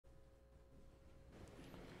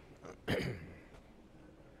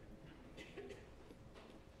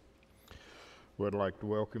Well, I'd like to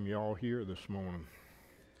welcome you all here this morning.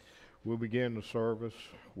 We'll begin the service.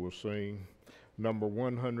 We'll sing number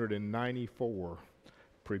 194,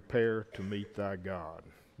 Prepare to Meet Thy God.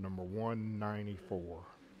 Number 194.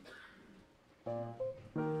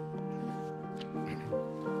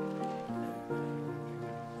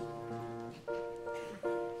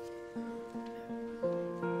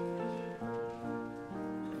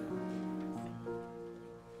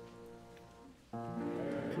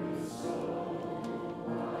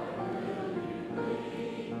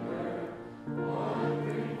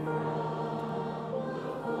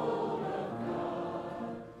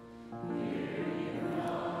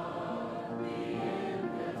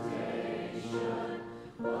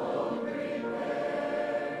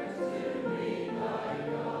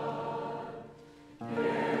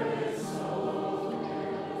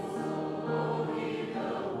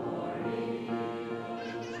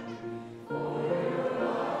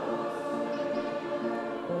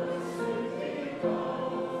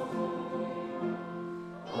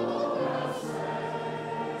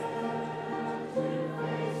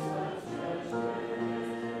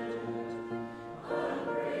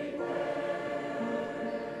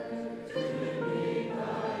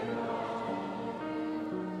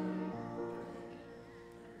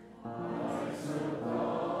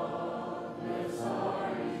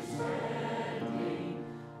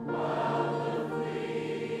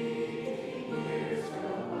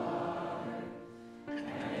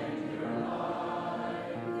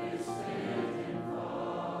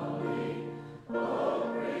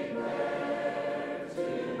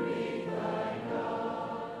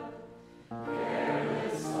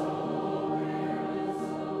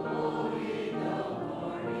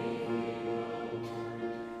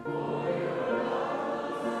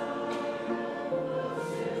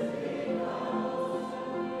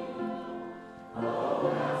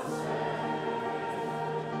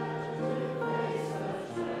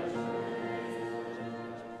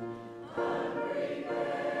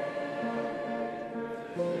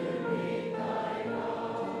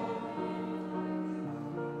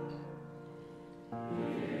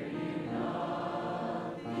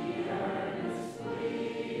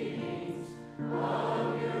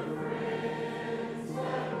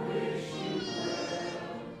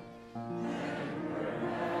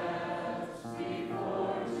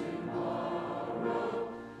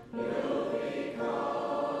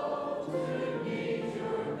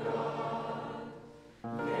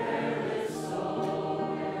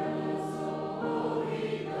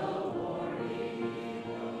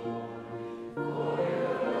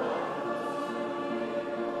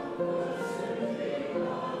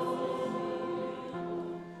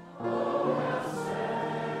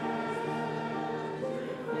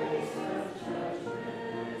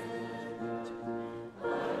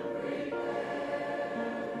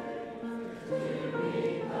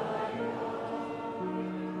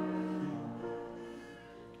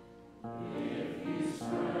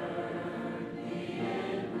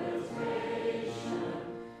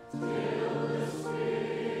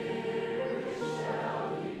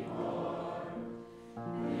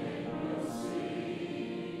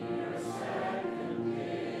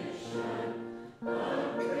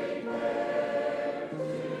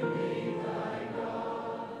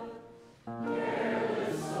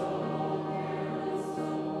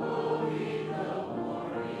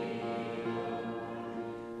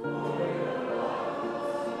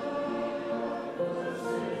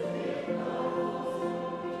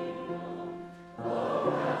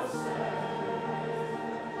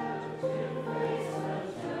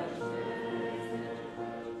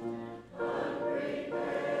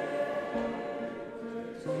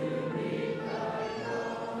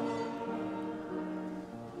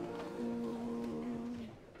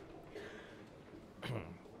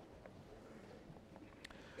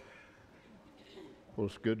 Well,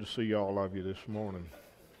 it's good to see all of you this morning.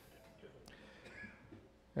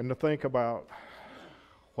 And to think about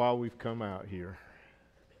why we've come out here.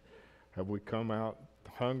 Have we come out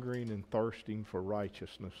hungering and thirsting for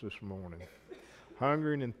righteousness this morning?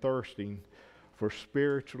 Hungering and thirsting for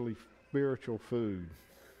spiritual food.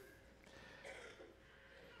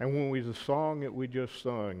 And when the song that we just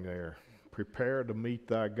sung there, Prepare to Meet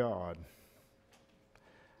Thy God,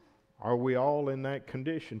 are we all in that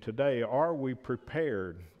condition today? Are we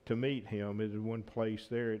prepared to meet Him? In one place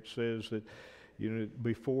there it says that,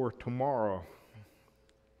 before tomorrow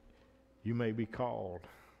you may be called.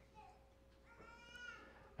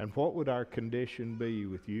 And what would our condition be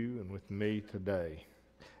with you and with me today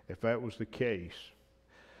if that was the case?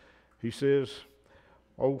 He says,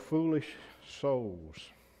 O foolish souls,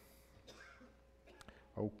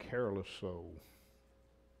 O careless soul,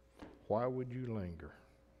 why would you linger?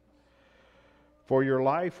 For your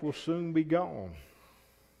life will soon be gone.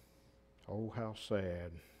 Oh, how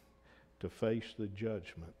sad to face the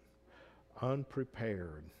judgment,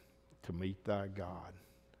 unprepared to meet thy God.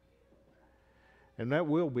 And that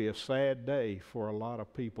will be a sad day for a lot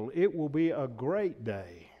of people. It will be a great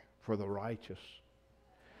day for the righteous.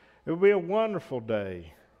 It will be a wonderful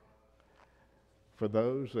day for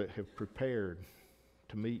those that have prepared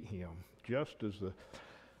to meet him, just as the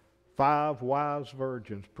 5 wise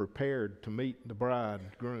virgins prepared to meet the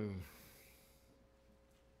bridegroom.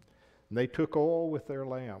 And they took oil with their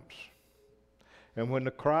lamps. And when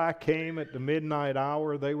the cry came at the midnight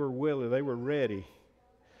hour, they were willing, they were ready.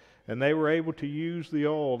 And they were able to use the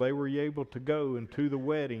oil. They were able to go into the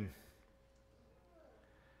wedding.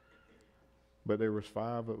 But there was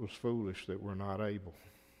 5 that was foolish that were not able.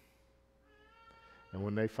 And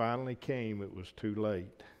when they finally came, it was too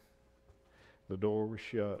late. The door was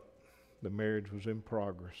shut. The marriage was in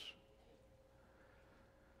progress.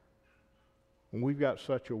 And we've got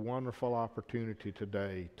such a wonderful opportunity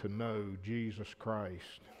today to know Jesus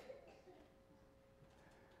Christ.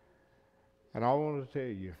 And I want to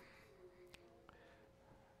tell you,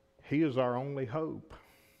 he is our only hope.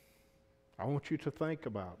 I want you to think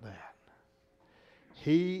about that.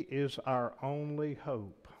 He is our only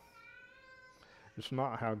hope. It's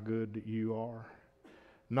not how good that you are,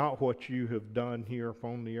 not what you have done here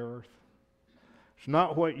upon the earth. It's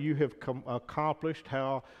not what you have accomplished,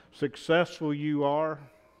 how successful you are,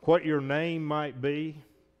 what your name might be.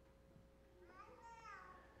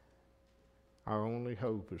 Our only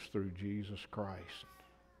hope is through Jesus Christ.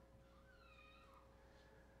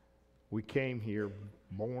 We came here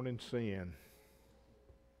born in sin.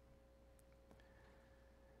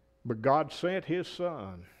 But God sent his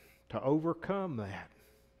Son to overcome that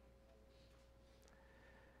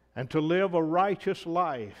and to live a righteous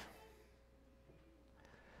life.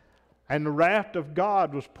 And the wrath of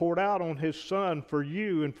God was poured out on his Son for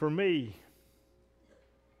you and for me.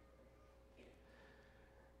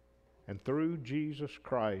 And through Jesus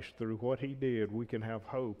Christ, through what he did, we can have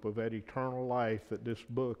hope of that eternal life that this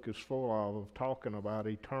book is full of talking about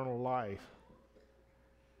eternal life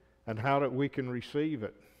and how that we can receive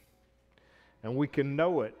it. And we can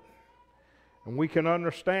know it. And we can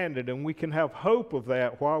understand it. And we can have hope of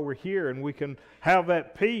that while we're here. And we can have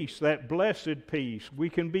that peace, that blessed peace.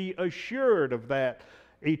 We can be assured of that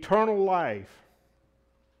eternal life.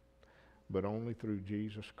 But only through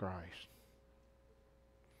Jesus Christ.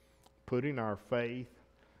 Putting our faith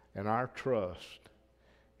and our trust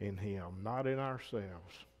in him. Not in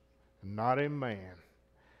ourselves. Not in man.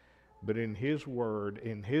 But in his word,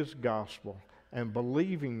 in his gospel. And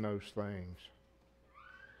believing those things.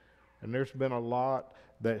 And there's been a lot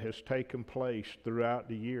that has taken place throughout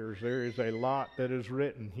the years. There is a lot that is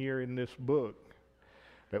written here in this book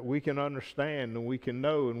that we can understand and we can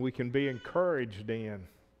know and we can be encouraged in.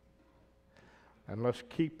 And let's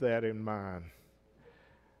keep that in mind.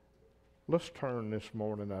 Let's turn this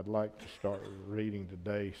morning. I'd like to start reading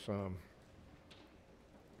today some.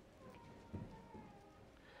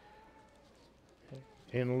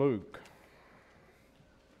 In Luke.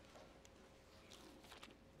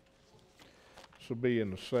 This will be in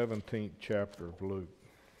the 17th chapter of Luke.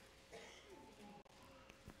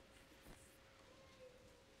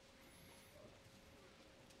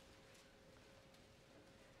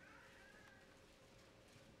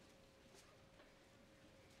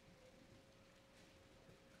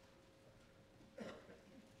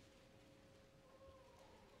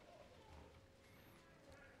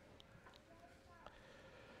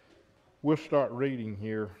 We'll start reading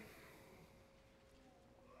here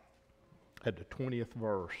at the 20th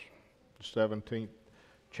verse, the 17th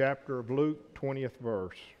chapter of Luke, 20th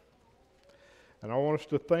verse. And I want us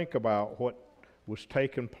to think about what was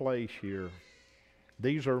taking place here.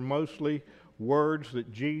 These are mostly words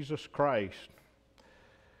that Jesus Christ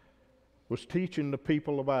was teaching the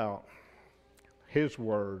people about, his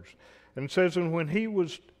words. And it says, and when he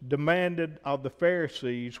was demanded of the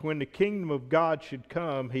Pharisees when the kingdom of God should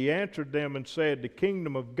come, he answered them and said, the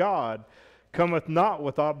kingdom of God cometh not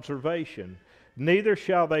with observation, neither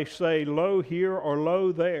shall they say, lo here or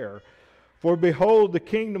lo there. For behold, the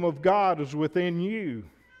kingdom of God is within you.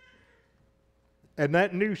 And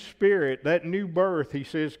that new spirit, that new birth, he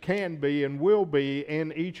says, can be and will be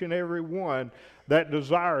in each and every one that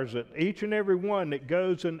desires it. Each and every one that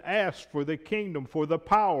goes and asks for the kingdom, for the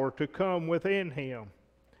power to come within him.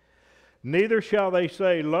 Neither shall they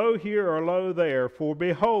say, Lo here or lo there, for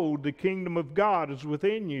behold, the kingdom of God is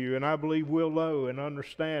within you. And I believe we'll know and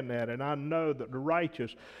understand that. And I know that the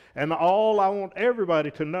righteous, and all I want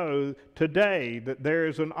everybody to know today, that there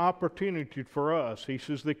is an opportunity for us. He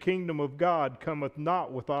says, the kingdom of God cometh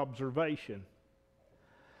not with observation,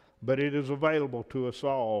 but it is available to us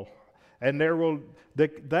all. And there will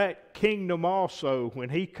that kingdom also, when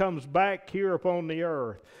he comes back here upon the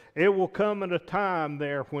earth, it will come at a time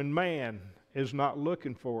there when man is not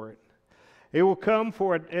looking for it. It will come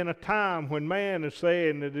for it in a time when man is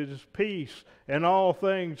saying that it is peace and all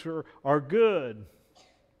things are good.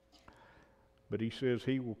 But he says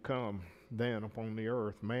he will come then upon the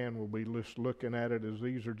earth. Man will be just looking at it as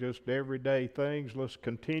these are just everyday things. Let's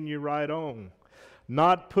continue right on.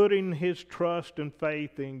 Not putting his trust and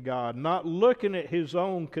faith in God, not looking at his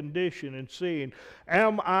own condition and seeing,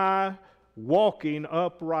 am I walking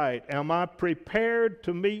upright? Am I prepared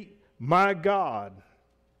to meet my God?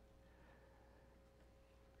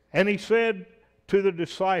 And he said to the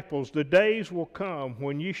disciples, the days will come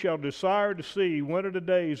when you shall desire to see one of the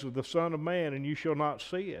days of the Son of Man, and you shall not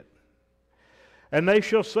see it. And they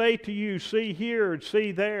shall say to you, see here and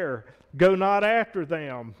see there, go not after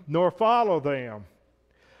them, nor follow them.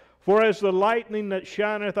 For as the lightning that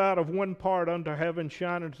shineth out of one part under heaven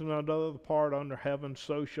shineth in another part under heaven,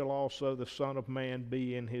 so shall also the Son of Man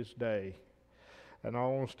be in his day. And I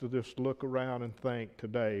want us to just look around and think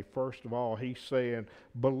today. First of all, he's saying,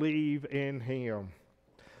 believe in him.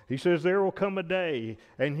 He says there will come a day,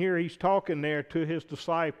 and here he's talking there to his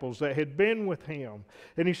disciples that had been with him.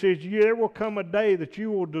 And he says, there will come a day that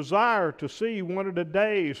you will desire to see one of the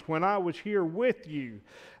days when I was here with you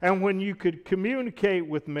and when you could communicate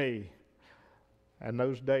with me. And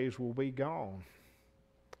those days will be gone.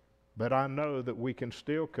 But I know that we can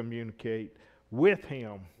still communicate with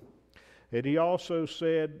him. And he also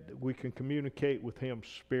said we can communicate with him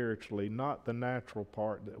spiritually, not the natural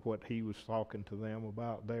part, that what he was talking to them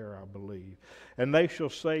about there, I believe. And they shall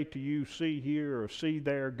say to you, see here or see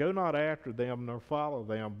there, go not after them nor follow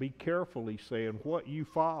them. Be careful, he said, what you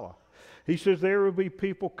follow. He says there will be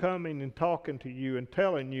people coming and talking to you and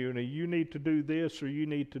telling you, you need to do this or you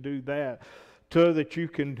need to do that so that you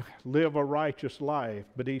can live a righteous life.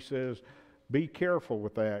 But he says, be careful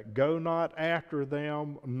with that. Go not after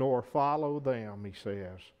them, nor follow them, he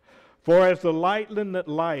says. For as the lightning that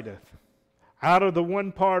lighteth out of the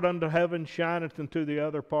one part unto heaven shineth into the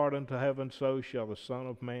other part unto heaven, so shall the Son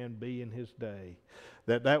of Man be in his day.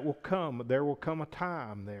 That will come. There will come a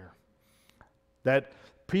time there that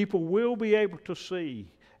people will be able to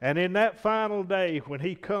see. And in that final day when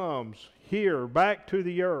he comes here back to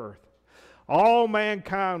the earth, all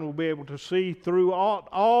mankind will be able to see through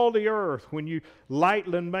all the earth. When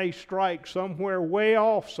lightning may strike somewhere way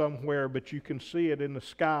off somewhere, but you can see it in the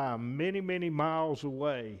sky many, many miles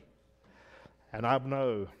away. And I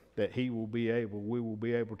know that we will be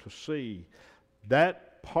able to see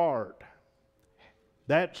that part,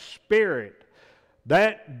 that Spirit,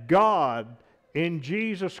 that God in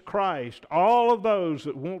Jesus Christ. All of those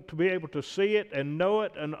that want to be able to see it and know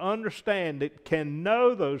it and understand it can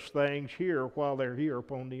know those things here while they're here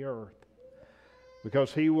upon the earth.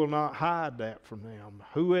 Because he will not hide that from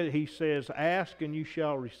them. He says, ask and you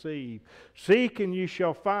shall receive. Seek and you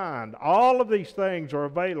shall find. All of these things are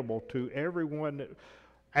available to everyone that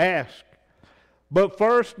asks. But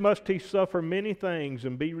first must he suffer many things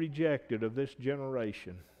and be rejected of this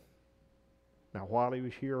generation. Now, while he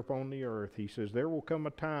was here upon the earth, he says, there will come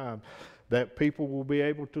a time that people will be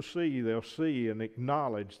able to see. They'll see and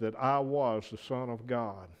acknowledge that I was the Son of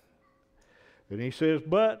God. And he says,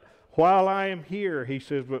 but while I am here, he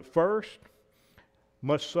says, but first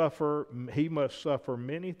he must suffer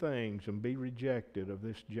many things and be rejected of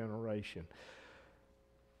this generation.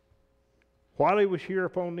 While he was here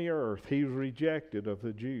upon the earth, he was rejected of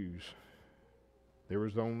the Jews. There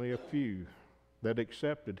was only a few that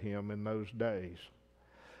accepted him in those days.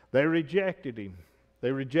 They rejected him.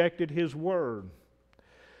 They rejected his word.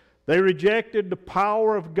 They rejected the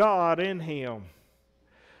power of God in him.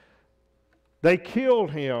 They killed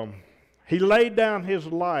him. He laid down his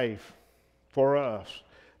life for us.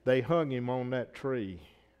 They hung him on that tree.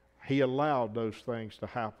 He allowed those things to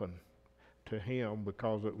happen to him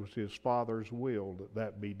because it was his Father's will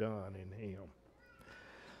that be done in him.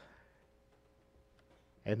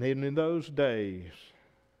 And then in those days,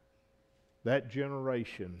 that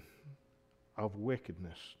generation of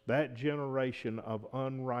wickedness, that generation of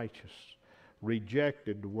unrighteous,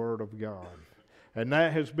 rejected the Word of God. And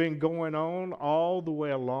that has been going on all the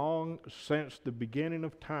way along since the beginning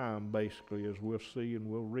of time, basically, as we'll see and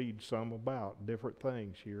we'll read some about different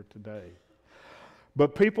things here today.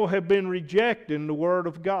 But people have been rejecting the Word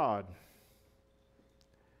of God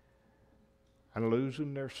and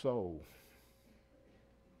losing their soul.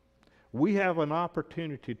 We have an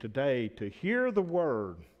opportunity today to hear the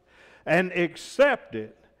Word and accept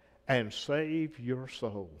it and save your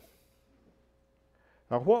soul.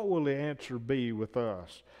 Now, what will the answer be with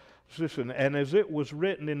us? Listen, and as it was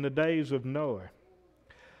written in the days of Noah,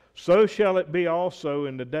 so shall it be also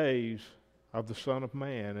in the days of the Son of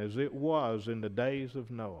Man, as it was in the days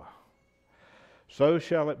of Noah. So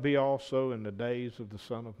shall it be also in the days of the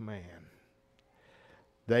Son of Man.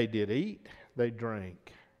 They did eat, they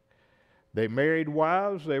drank. They married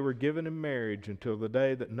wives, they were given in marriage until the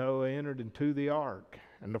day that Noah entered into the ark,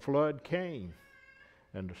 and the flood came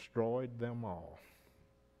and destroyed them all.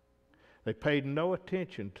 They paid no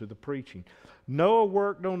attention to the preaching. Noah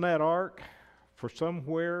worked on that ark for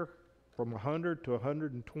somewhere from 100 to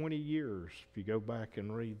 120 years, if you go back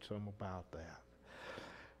and read some about that.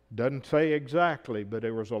 Doesn't say exactly, but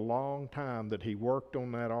there was a long time that he worked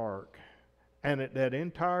on that ark. And at that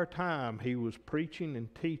entire time, he was preaching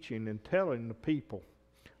and teaching and telling the people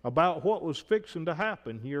about what was fixing to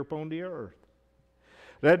happen here upon the earth.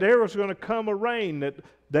 That there was going to come a rain,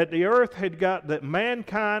 that the earth had got, that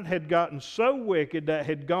mankind had gotten so wicked that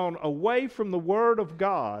had gone away from the Word of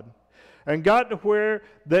God and got to where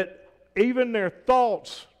that even their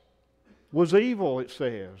thoughts was evil, it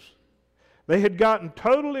says. They had gotten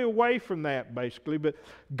totally away from that, basically, but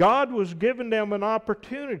God was giving them an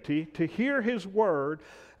opportunity to hear His Word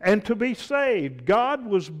and to be saved. God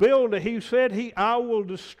was building, He said, I will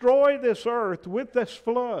destroy this earth with this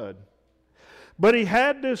flood. But He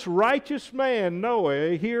had this righteous man,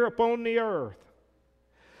 Noah, here upon the earth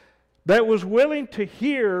that was willing to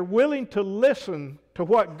hear, willing to listen to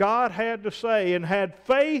what God had to say and had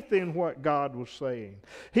faith in what God was saying.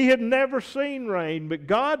 He had never seen rain, but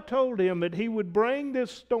God told him that He would bring this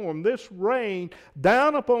storm, this rain,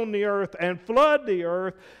 down upon the earth and flood the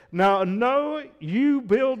earth. Now, Noah, you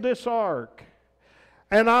build this ark,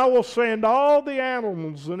 and I will send all the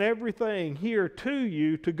animals and everything here to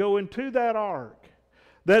you to go into that ark,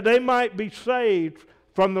 that they might be saved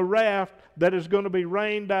from the wrath that is going to be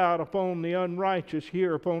rained out upon the unrighteous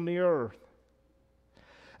here upon the earth.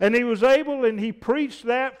 And he was able, and he preached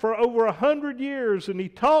that for over 100 years, and he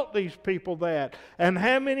taught these people that. And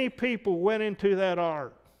how many people went into that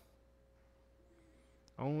ark?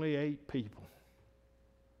 Only 8 people.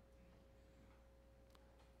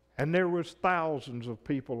 And there was thousands of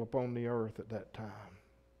people upon the earth at that time.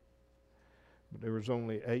 But there was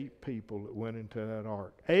only 8 people that went into that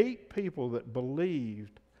ark. 8 people that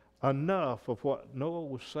believed enough of what Noah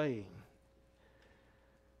was saying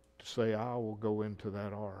to say, I will go into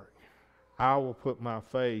that ark. I will put my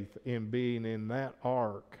faith in being in that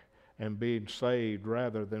ark and being saved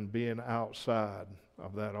rather than being outside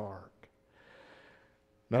of that ark.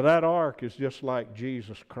 Now that ark is just like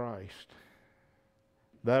Jesus Christ.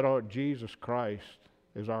 That ark, Jesus Christ,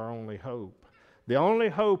 is our only hope. The only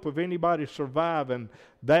hope of anybody surviving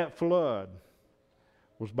that flood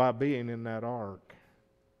was by being in that ark.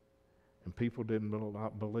 And people did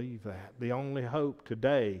not believe that. The only hope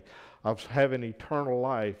today of having eternal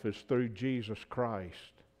life is through Jesus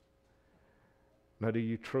Christ. Now, do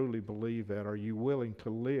you truly believe that? Are you willing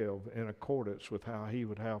to live in accordance with how He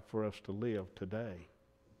would have for us to live today?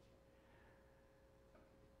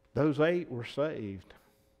 Those 8 were saved.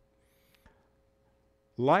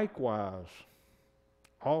 Likewise,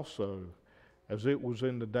 also, as it was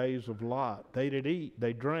in the days of Lot, they did eat,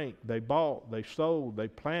 they drank, they bought, they sold, they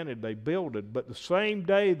planted, they builded. But the same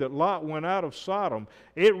day that Lot went out of Sodom,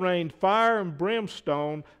 it rained fire and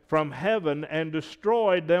brimstone from heaven and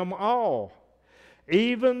destroyed them all.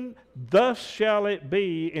 Even thus shall it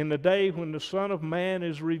be in the day when the Son of Man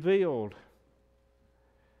is revealed.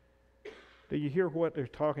 Do you hear what they're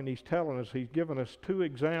talking? He's telling us, He's given us 2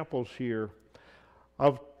 examples here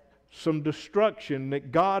of some destruction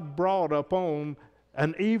that God brought upon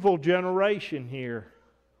an evil generation here.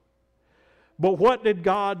 But what did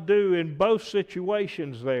God do in both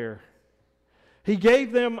situations there? He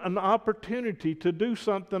gave them an opportunity to do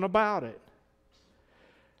something about it.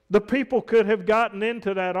 The people could have gotten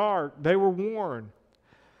into that ark. They were warned.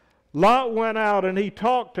 Lot went out and he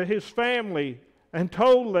talked to his family and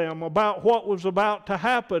told them about what was about to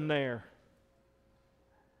happen there.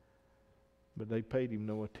 But they paid him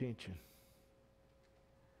no attention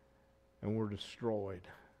and were destroyed.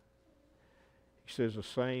 He says the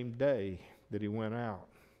same day that he went out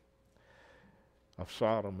of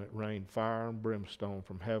Sodom, it rained fire and brimstone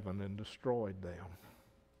from heaven and destroyed them.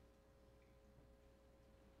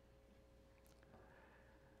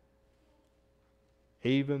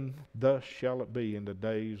 Even thus shall it be in the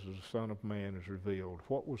days of the Son of Man is revealed.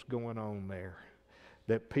 What was going on there?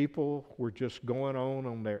 That people were just going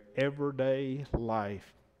on their everyday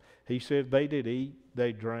life. He said they did eat,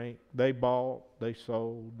 they drank, they bought, they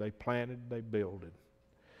sold, they planted, they builded.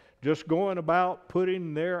 Just going about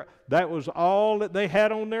putting that was all that they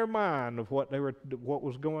had on their mind of what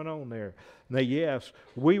was going on there. Now, yes,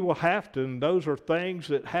 we will have to, and those are things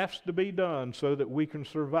that has to be done so that we can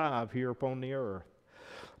survive here upon the earth.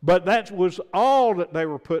 But that was all that they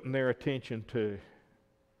were putting their attention to.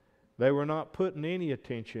 They were not putting any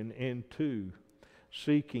attention into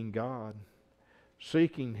seeking God,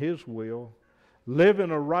 seeking His will,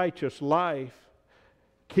 living a righteous life,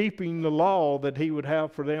 keeping the law that He would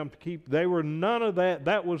have for them to keep. They were none of that.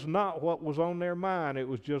 That was not what was on their mind. It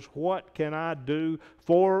was just, what can I do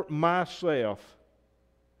for myself?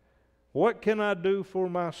 What can I do for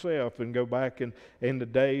myself? And go back in the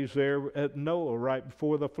days there at Noah, right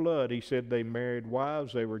before the flood. He said they married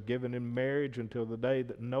wives. They were given in marriage until the day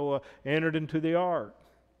that Noah entered into the ark.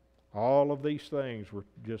 All of these things were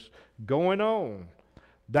just going on.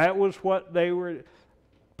 That was what they were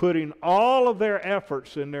putting all of their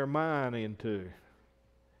efforts in their mind into.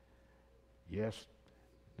 Yes,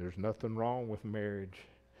 there's nothing wrong with marriage.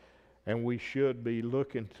 And we should be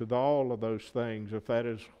looking to all of those things if that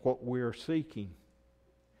is what we're seeking.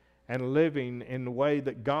 And living in the way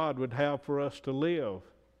that God would have for us to live.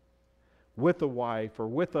 With a wife or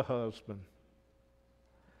with a husband.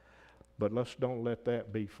 But let's don't let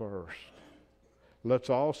that be first. Let's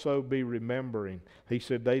also be remembering, he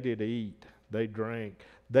said they did eat, they drank.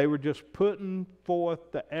 They were just putting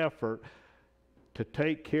forth the effort to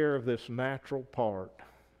take care of this natural part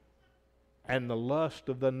and the lust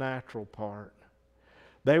of the natural part.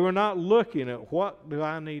 They were not looking at, what do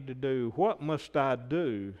I need to do? What must I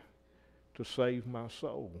do to save my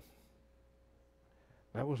soul?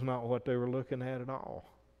 That was not what they were looking at all.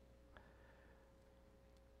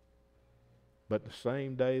 But the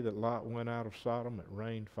same day that Lot went out of Sodom, it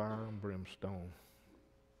rained fire and brimstone.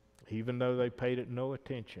 Even though they paid it no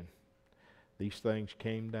attention, these things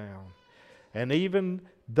came down. And even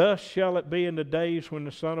thus shall it be in the days when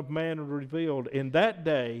the Son of Man is revealed. In that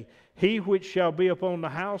day, he which shall be upon the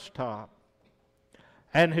housetop,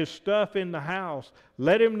 and his stuff in the house,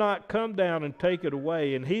 let him not come down and take it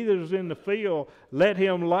away. And he that is in the field, let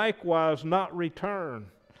him likewise not return.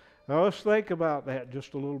 Now let's think about that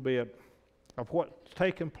just a little bit, of what's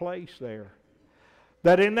taking place there.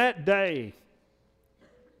 That in that day,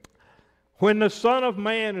 when the Son of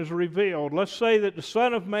Man is revealed, let's say that the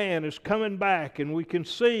Son of Man is coming back, and we can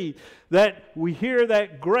see that we hear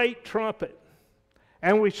that great trumpet,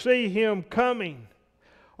 and we see Him coming,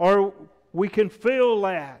 or we can feel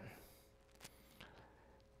that.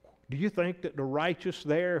 Do you think that the righteous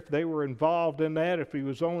there, if they were involved in that, if he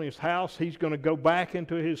was on his house, he's going to go back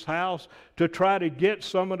into his house to try to get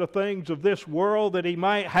some of the things of this world that he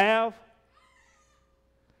might have?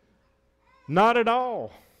 Not at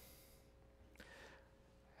all.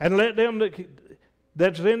 And let them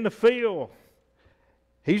that's in the field,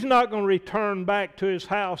 he's not going to return back to his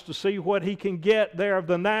house to see what he can get there of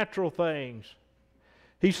the natural things.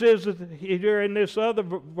 He says that here in this other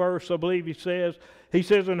verse, I believe he says,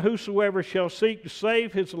 and whosoever shall seek to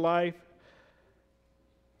save his life.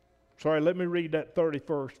 Sorry, let me read that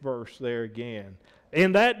 31st verse there again.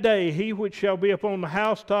 In that day, he which shall be upon the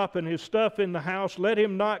housetop and his stuff in the house, let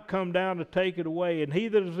him not come down to take it away. And he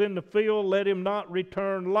that is in the field, let him not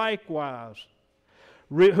return likewise.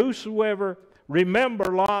 Remember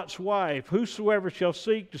Lot's wife. Whosoever shall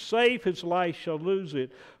seek to save his life shall lose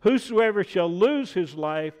it. Whosoever shall lose his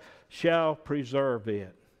life shall preserve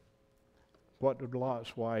it. What did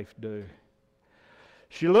Lot's wife do?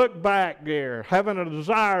 She looked back there, having a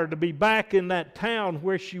desire to be back in that town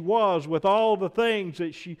where she was with all the things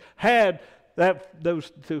that she had,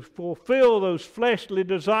 to fulfill those fleshly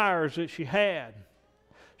desires that she had.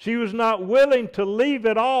 She was not willing to leave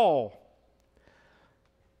it all.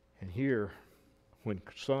 And here, when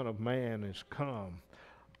Son of Man is come,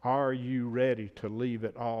 are you ready to leave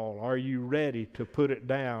it all? Are you ready to put it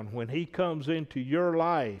down? When He comes into your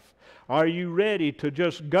life, are you ready to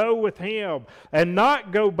just go with Him and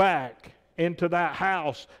not go back into that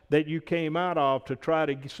house that you came out of to try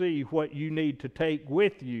to see what you need to take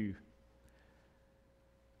with you?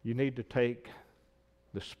 You need to take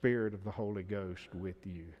the Spirit of the Holy Ghost with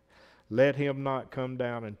you. Let Him not come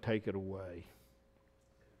down and take it away.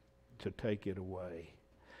 To take it away.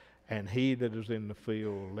 And he that is in the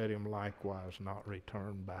field, let him likewise not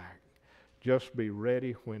return back. Just be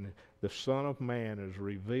ready when the Son of Man is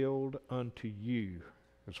revealed unto you.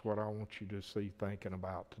 That's what I want you to see thinking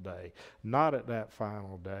about today. Not at that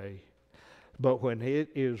final day, but when it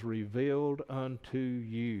is revealed unto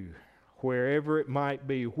you, wherever it might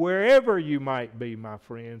be, wherever you might be, my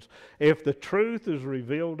friends, if the truth is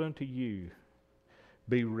revealed unto you,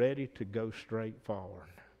 be ready to go straight forward.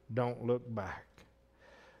 Don't look back.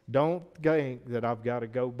 Don't think that I've got to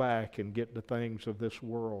go back and get the things of this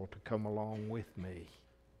world to come along with me.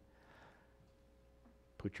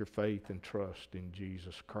 Put your faith and trust in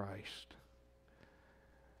Jesus Christ.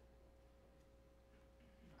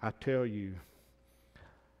 I tell you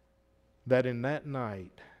that in that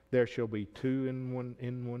night there shall be two in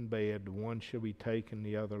one bed, the one shall be taken,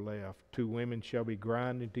 the other left. Two women shall be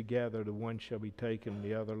grinding together, the one shall be taken,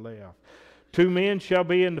 the other left. Two men shall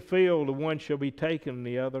be in the field, the one shall be taken,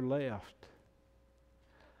 the other left.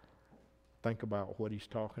 Think about what he's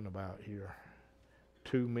talking about here.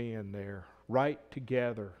 Two men there, right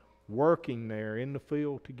together, working there in the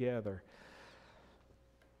field together.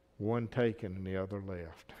 One taken and the other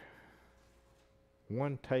left.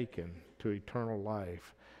 One taken to eternal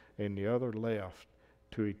life and the other left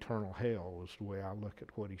to eternal hell is the way I look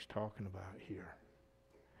at what he's talking about here.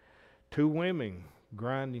 Two women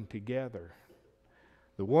grinding together.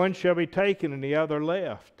 The one shall be taken and the other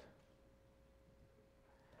left.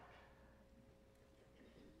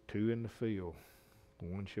 Two in the field. The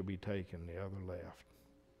one shall be taken, the other left.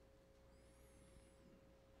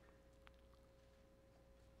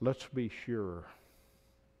 Let's be sure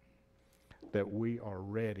that we are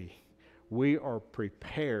ready. We are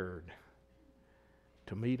prepared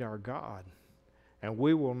to meet our God, and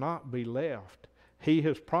we will not be left. He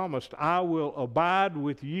has promised, I will abide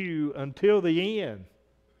with you until the end.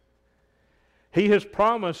 He has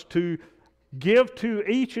promised to give to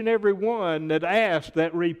each and every one that asks,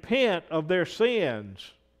 that repent of their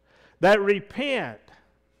sins, that repent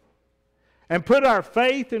and put our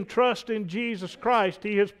faith and trust in Jesus Christ.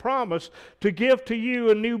 He has promised to give to you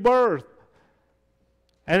a new birth.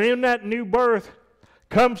 And in that new birth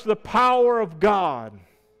comes the power of God.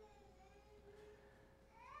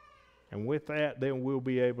 And with that, then we'll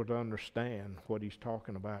be able to understand what he's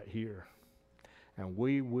talking about here. And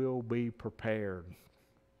we will be prepared.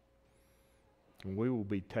 And we will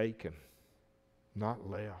be taken, not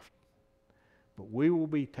left. But we will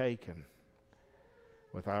be taken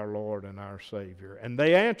with our Lord and our Savior. And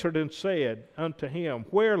they answered and said unto him,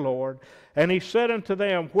 Where, Lord? And he said unto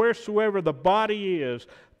them, Wheresoever the body is,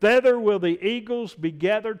 thither will the eagles be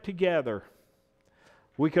gathered together.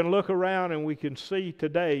 We can look around and we can see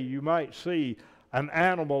today, you might see an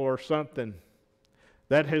animal or something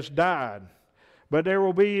that has died. But there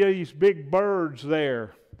will be these big birds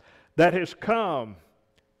there that has come.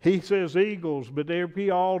 He says eagles, but there be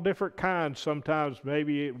all different kinds sometimes.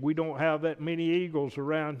 Maybe we don't have that many eagles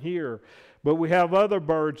around here. But we have other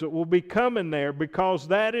birds that will be coming there because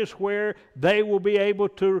that is where they will be able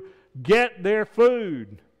to get their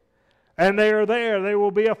food. And they are there. There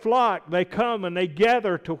will be a flock. They come and they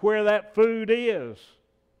gather to where that food is.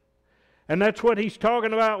 And that's what he's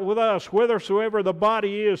talking about with us. Whithersoever the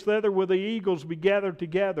body is, thither will the eagles be gathered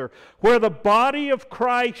together. Where the body of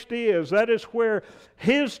Christ is, that is where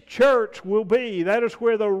his church will be. That is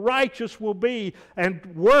where the righteous will be and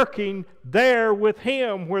working there with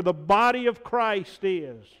him where the body of Christ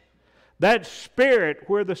is. That Spirit,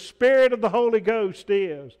 where the Spirit of the Holy Ghost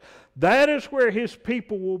is. That is where his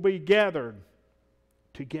people will be gathered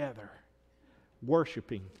together,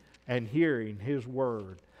 worshiping and hearing his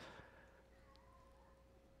word.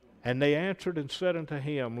 And they answered and said unto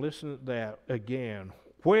him, listen to that again.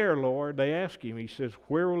 Where, Lord? They ask him. He says,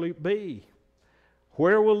 where will it be?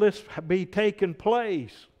 Where will this be taking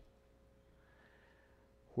place?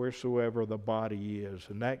 Wheresoever the body is.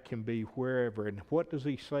 And that can be wherever. And what does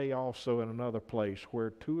he say also in another place?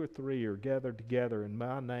 Where two or three are gathered together in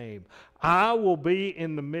my name, I will be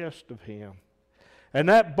in the midst of him. And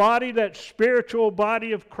that body, that spiritual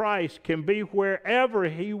body of Christ, can be wherever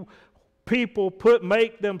people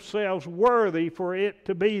make themselves worthy for it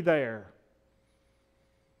to be there.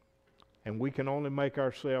 And we can only make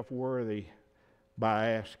ourselves worthy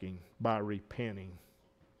by asking, by repenting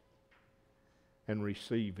and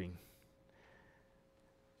receiving.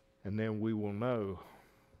 And then we will know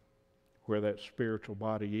where that spiritual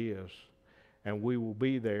body is. And we will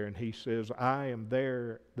be there. And he says, I am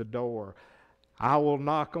there at the door. I will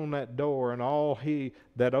knock on that door, and all he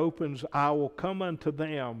that opens, I will come unto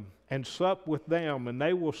them and sup with them, and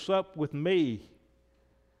they will sup with me.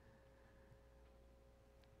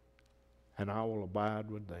 And I will abide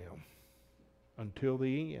with them until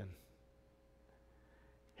the end.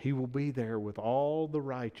 He will be there with all the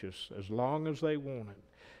righteous as long as they want it.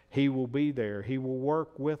 He will be there. He will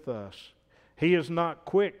work with us. He is not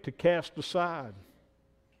quick to cast aside.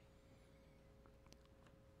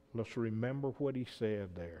 Let's remember what he said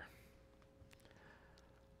there.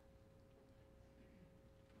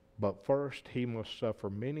 But first he must suffer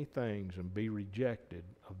many things and be rejected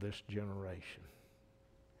of this generation.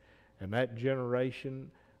 And that generation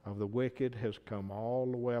of the wicked has come all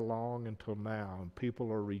the way along until now, and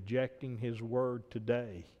people are rejecting his word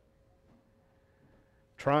today,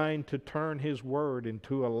 trying to turn his word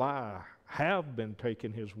into a lie, have been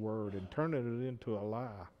taking his word and turning it into a lie,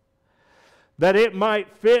 that it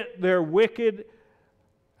might fit their wicked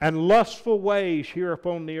and lustful ways here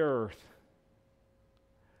upon the earth.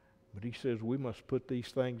 But he says we must put these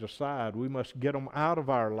things aside. We must get them out of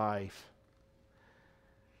our life.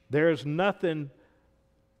 There is nothing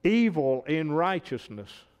evil in righteousness.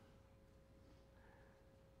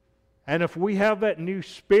 And if we have that new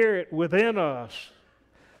spirit within us,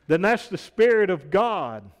 then that's the Spirit of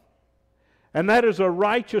God. And that is a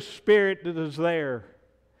righteous spirit that is there.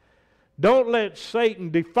 Don't let Satan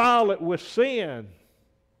defile it with sin.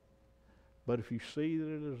 But if you see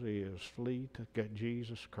that it is, flee to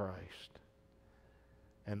Jesus Christ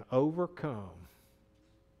and overcome.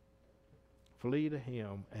 Flee to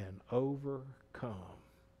Him and overcome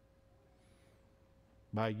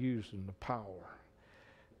by using the power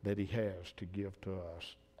that He has to give to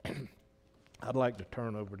us. I'd like to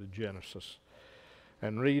turn over to Genesis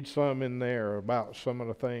and read some in there about some of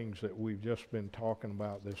the things that we've just been talking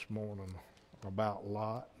about this morning, about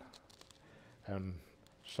Lot and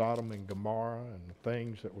Sodom and Gomorrah and the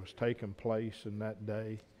things that was taking place in that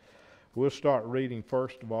day. We'll start reading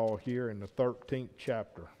first of all here in the 13th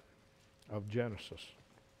chapter of Genesis.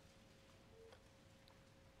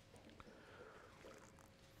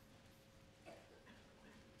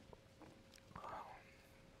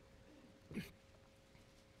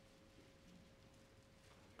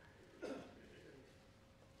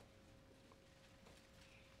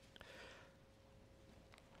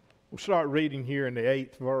 We'll start reading here in the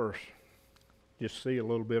 8th verse. Just see a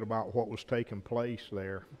little bit about what was taking place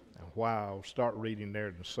there and why. I'll start reading there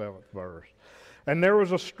in the 7th verse. And there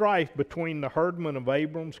was a strife between the herdmen of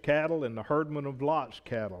Abram's cattle and the herdmen of Lot's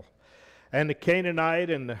cattle. And the Canaanite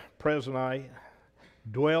and the Perizzite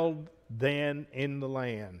dwelled then in the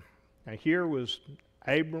land. Now here was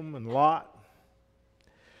Abram and Lot.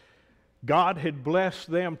 God had blessed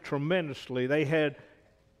them tremendously. They had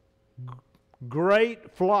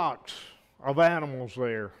great flocks of animals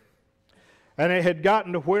there. And it had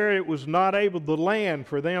gotten to where it was not able, the land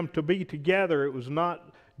for them to be together, it was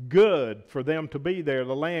not good for them to be there.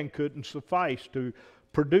 The land couldn't suffice to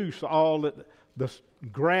produce all that, the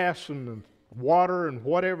grass and the water and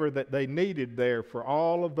whatever that they needed there for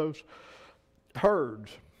all of those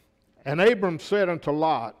herds. And Abram said unto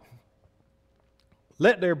Lot,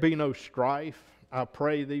 let there be no strife, I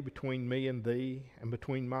pray thee, between me and thee, and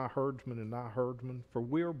between my herdsmen and thy herdsmen, for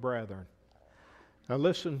we are brethren. Now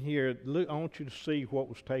listen here, I want you to see what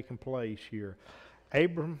was taking place here.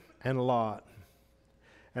 Abram and Lot.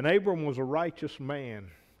 And Abram was a righteous man.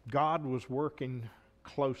 God was working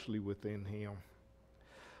closely within him.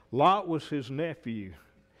 Lot was his nephew,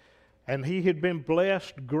 and he had been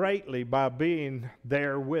blessed greatly by being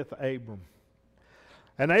there with Abram.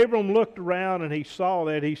 And Abram looked around and he saw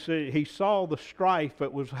that. He saw the strife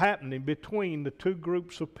that was happening between the two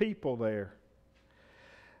groups of people there.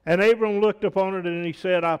 And Abram looked upon it and he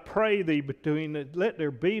said, I pray thee, let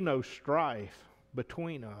there be no strife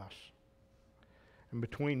between us and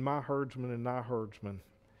between my herdsmen and thy herdsmen.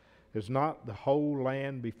 Is not the whole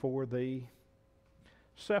land before thee?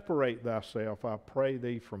 Separate thyself, I pray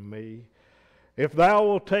thee, from me. If thou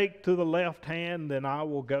wilt take to the left hand, then I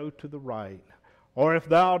will go to the right. Or if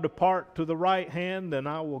thou depart to the right hand, then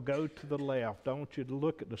I will go to the left. I want you to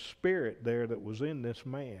look at the spirit there that was in this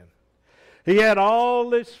man. He had all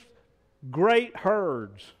this great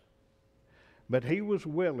herds, but he was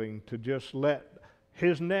willing to just let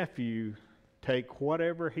his nephew take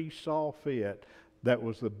whatever he saw fit that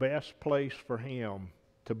was the best place for him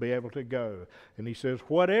to be able to go. And he says,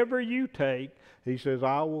 whatever you take, he says,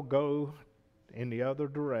 I will go in the other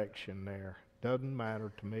direction there. Doesn't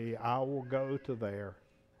matter to me. I will go to there.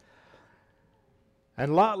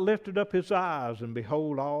 And Lot lifted up his eyes, and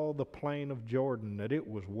behold, all the plain of Jordan, that it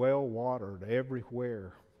was well watered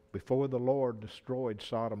everywhere, before the Lord destroyed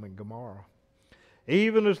Sodom and Gomorrah.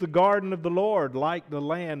 Even as the garden of the Lord, like the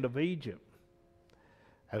land of Egypt,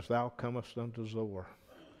 as thou comest unto Zoar.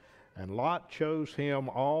 And Lot chose him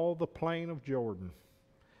all the plain of Jordan.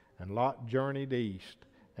 And Lot journeyed east,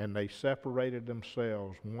 and they separated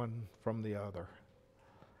themselves one from the other.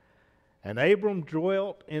 And Abram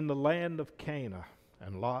dwelt in the land of Canaan,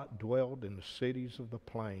 and Lot dwelled in the cities of the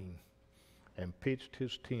plain, and pitched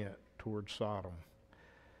his tent toward Sodom.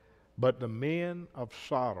 But the men of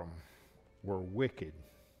Sodom were wicked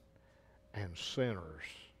and sinners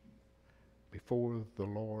before the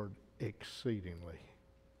Lord exceedingly.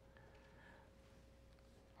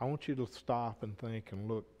 I want you to stop and think and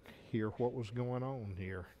look here what was going on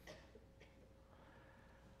here.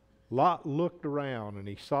 Lot looked around and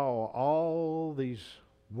he saw all these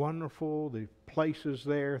wonderful the places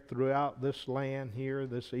there throughout this land here,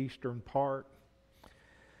 this eastern part.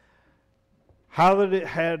 How that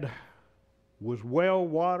it was well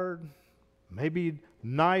watered, maybe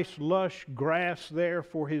nice lush grass there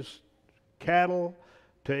for his cattle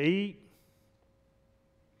to eat.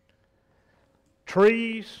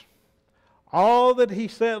 Trees, all that he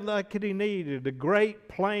said like he needed, a great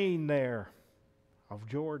plain there of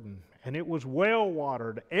Jordan. And it was well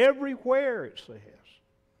watered everywhere, it says.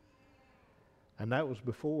 And that was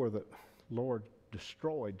before the Lord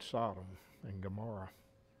destroyed Sodom and Gomorrah.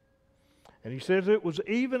 And he says it was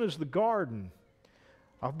even as the garden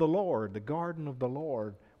of the Lord. The garden of the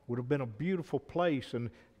Lord would have been a beautiful place and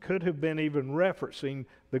could have been even referencing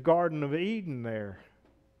the Garden of Eden there.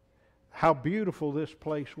 How beautiful this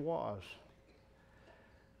place was.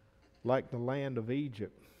 Like the land of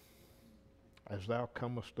Egypt, as thou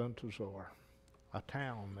comest unto Zoar, a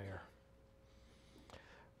town there.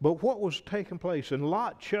 But what was taking place? And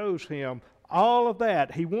Lot chose him all of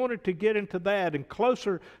that. He wanted to get into that and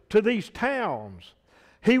closer to these towns.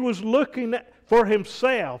 He was looking for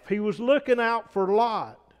himself. He was looking out for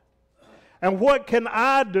Lot. And what can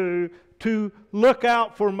I do to look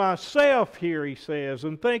out for myself here, he says,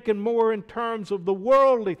 and thinking more in terms of the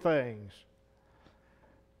worldly things.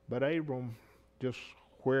 But Abram, just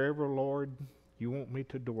wherever, Lord, you want me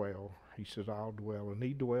to dwell, he says, I'll dwell. And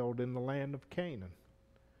he dwelled in the land of Canaan.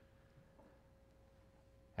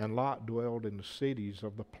 And Lot dwelled in the cities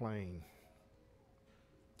of the plain.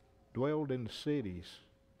 Dwelled in the cities.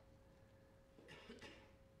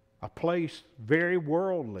 A place very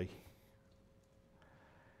worldly.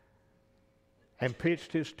 And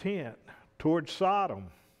pitched his tent toward Sodom.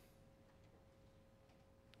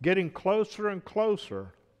 Getting closer and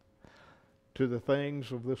closer to the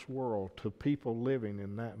things of this world, to people living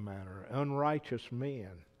in that manner, unrighteous men.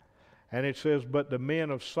 And it says, but the men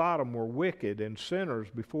of Sodom were wicked and sinners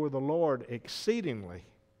before the Lord exceedingly.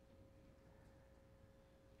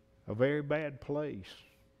 A very bad place.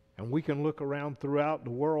 And we can look around throughout the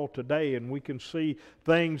world today and we can see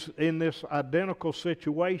things in this identical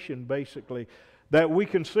situation, basically, that we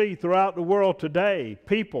can see throughout the world today.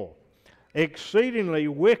 People exceedingly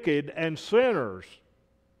wicked and sinners.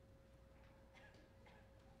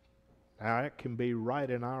 Now, it can be right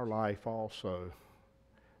in our life also,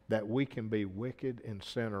 that we can be wicked and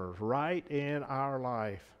sinners right in our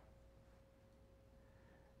life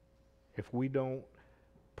if we don't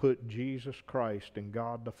put Jesus Christ and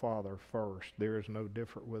God the Father first. There is no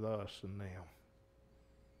different with us than them.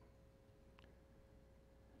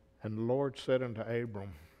 And the Lord said unto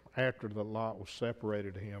Abram, after the Lot was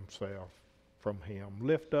separated himself from him,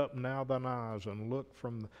 lift up now thine eyes and look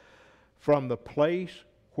from the place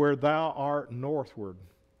where thou art northward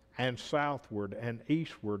and southward and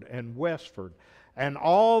eastward and westward, and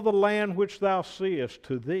all the land which thou seest,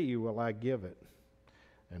 to thee will I give it,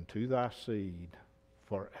 and to thy seed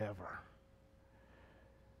forever.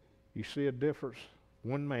 You see a difference?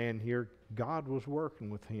 One man here, God was working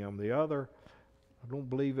with him. The other, I don't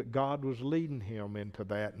believe that God was leading him into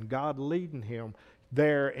that, and God leading him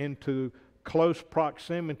there into close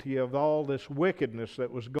proximity of all this wickedness that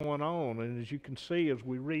was going on. And as you can see as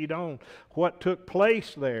we read on what took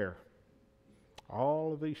place there,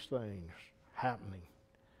 all of these things happening.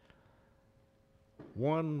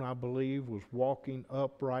 One, I believe, was walking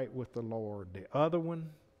upright with the Lord. The other one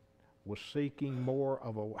was seeking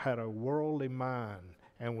had a worldly mind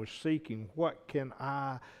and was seeking, what can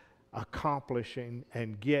I accomplish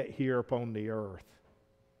and get here upon the earth?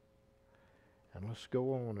 And let's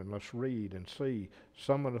go on and let's read and see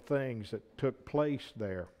some of the things that took place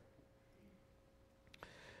there.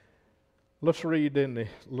 Let's read a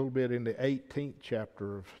little bit in the 18th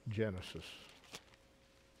chapter of Genesis.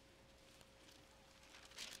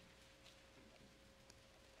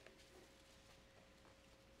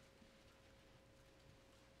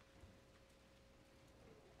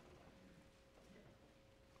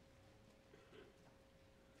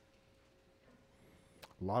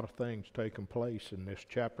 A lot of things taking place in this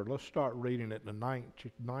chapter. Let's start reading at the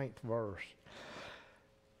ninth verse.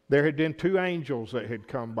 there had been two angels that had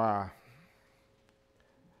come by.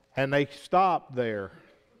 And they stopped there.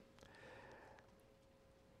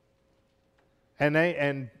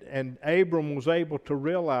 And Abram was able to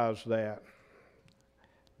realize that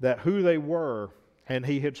who they were, and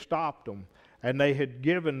he had stopped them, and they had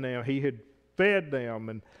given them, he had fed them,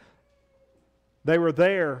 and they were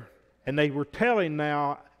there, and they were telling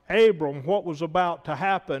now Abram what was about to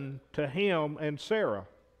happen to him and Sarah.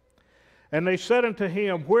 And they said unto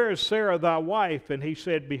him, Where is Sarah thy wife? And he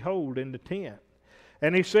said, Behold, in the tent.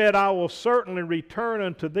 And he said, I will certainly return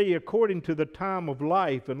unto thee according to the time of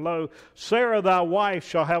life. And lo, Sarah thy wife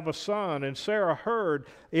shall have a son. And Sarah heard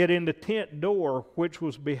it in the tent door which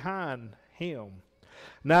was behind him.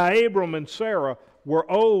 Now Abram and Sarah were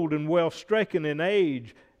old and well stricken in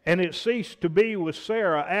age, and it ceased to be with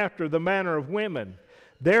Sarah after the manner of women.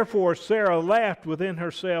 Therefore Sarah laughed within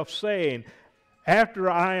herself, saying, After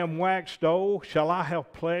I am waxed old, shall I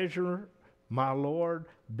have pleasure, my Lord,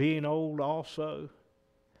 being old also?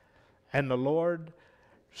 And the Lord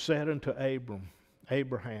said unto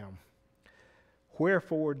Abraham,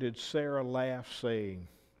 Wherefore did Sarah laugh, saying,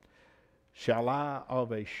 Shall I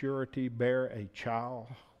of a surety bear a child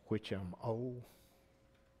which am old?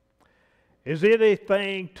 Is it a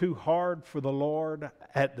thing too hard for the Lord?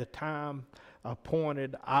 At the time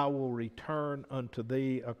appointed I will return unto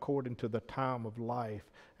thee according to the time of life,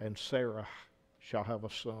 and Sarah shall have a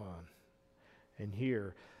son. And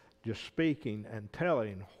here, just speaking and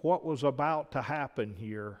telling what was about to happen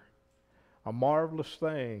here, a marvelous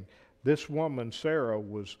thing. This woman, Sarah,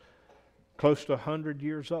 was close to 100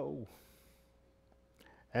 years old.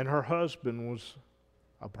 And her husband was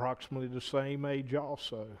approximately the same age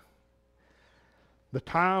also. The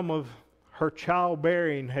time of her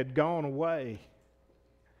childbearing had gone away.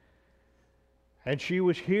 And she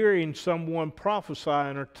was hearing someone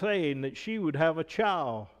prophesying or saying that she would have a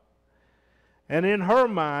child. And in her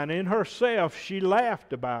mind, in herself, she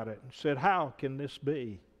laughed about it and said, How can this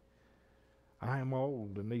be? I am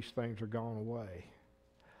old and these things are gone away.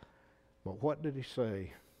 But what did he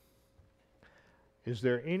say? Is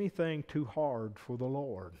there anything too hard for the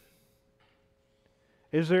Lord?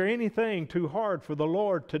 Is there anything too hard for the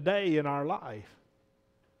Lord today in our life?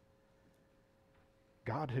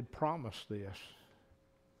 God had promised this,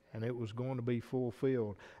 and it was going to be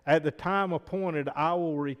fulfilled. At the time appointed, I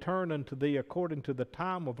will return unto thee according to the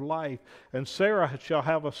time of life, and Sarah shall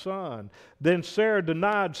have a son. Then Sarah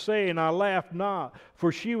denied, saying, I laughed not,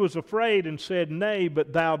 for she was afraid, and said, Nay,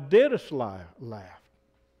 but thou didst laugh.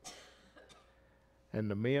 And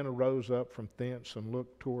the men arose up from thence and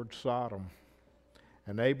looked toward Sodom.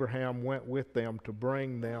 And Abraham went with them to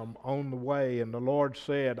bring them on the way. And the Lord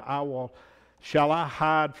said, Shall I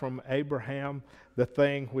hide from Abraham the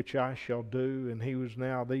thing which I shall do? And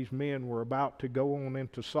these men were about to go on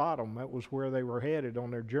into Sodom. That was where they were headed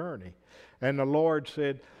on their journey. And the Lord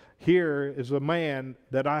said, Here is a man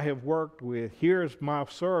that I have worked with. Here is my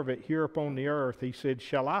servant here upon the earth. He said,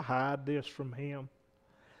 Shall I hide this from him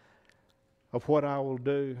of what I will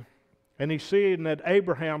do? And he said that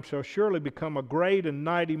Abraham shall surely become a great and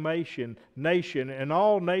mighty nation, and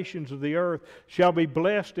all nations of the earth shall be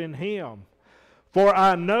blessed in him. For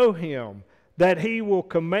I know him, that he will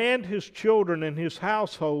command his children and his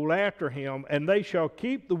household after him, and they shall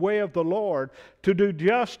keep the way of the Lord to do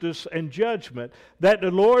justice and judgment, that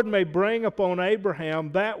the Lord may bring upon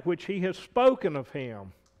Abraham that which he has spoken of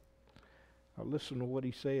him. Now listen to what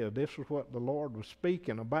he said. This is what the Lord was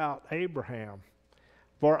speaking about Abraham.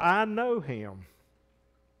 For I know him.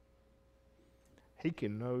 He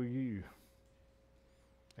can know you.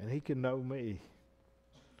 And he can know me.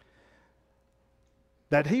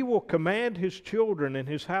 That he will command his children and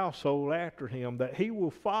his household after him, that he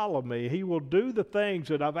will follow me. He will do the things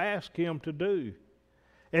that I've asked him to do.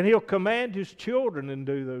 And he'll command his children and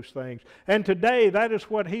do those things. And today, that is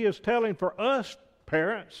what he is telling for us,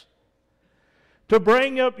 parents. To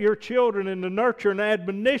bring up your children in the nurture and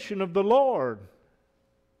admonition of the Lord.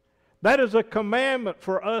 That is a commandment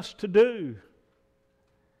for us to do.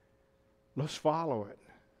 Let's follow it.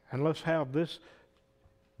 And let's have this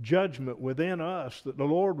judgment within us that the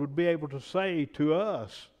Lord would be able to say to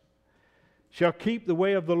us, shall keep the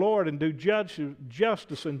way of the Lord and do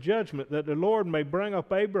justice and judgment, that the Lord may bring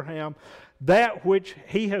up Abraham that which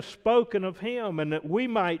he has spoken of him, and that we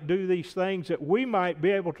might do these things, that we might be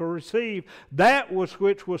able to receive that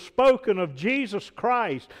which was spoken of Jesus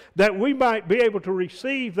Christ, that we might be able to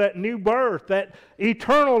receive that new birth, that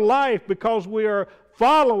eternal life, because we are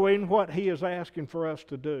following what he is asking for us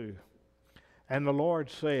to do. And the Lord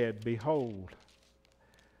said, Behold,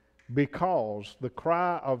 because the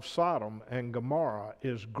cry of Sodom and Gomorrah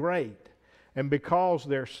is great, And because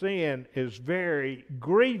their sin is very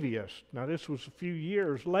grievous. Now this was a few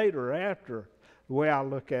years later after, the way I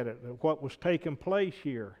look at it, what was taking place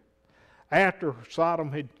here. After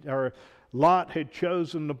Lot had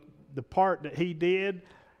chosen the part that he did,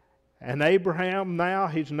 and Abraham, now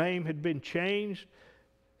his name had been changed,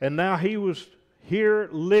 and now he was here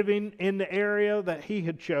living in the area that he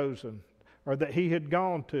had chosen, or that he had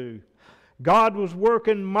gone to. God was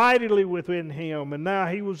working mightily within him, and now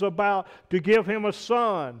he was about to give him a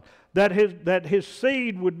son, that his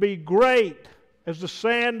seed would be great as the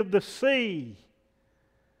sand of the sea.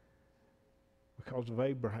 Because of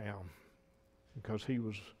Abraham, because he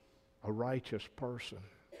was a righteous person,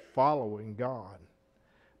 following God,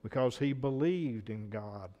 because he believed in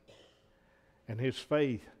God, and his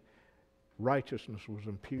faith, righteousness was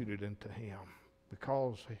imputed into him,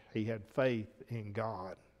 because he had faith in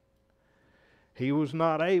God. He was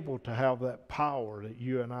not able to have that power that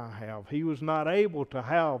you and I have. He was not able to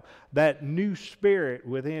have that new spirit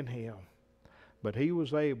within him. But he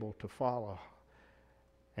was able to follow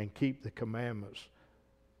and keep the commandments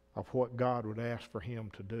of what God would ask for him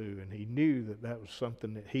to do. And he knew that that was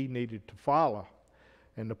something that he needed to follow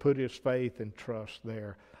and to put his faith and trust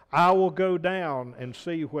there. I will go down and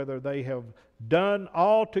see whether they have done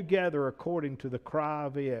altogether according to the cry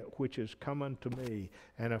of it which is come unto me,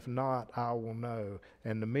 and if not, I will know.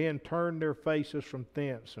 And the men turned their faces from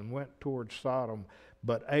thence and went towards Sodom,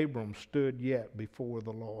 but Abram stood yet before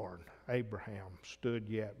the Lord. Abraham stood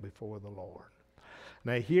yet before the Lord.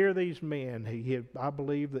 Now here these men, I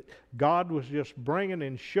believe that God was just bringing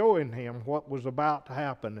and showing him what was about to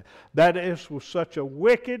happen. That this was such a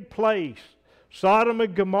wicked place, Sodom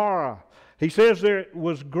and Gomorrah. He says there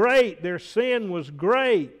was great, their sin was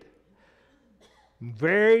great,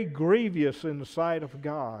 very grievous in the sight of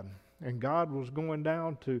God. And God was going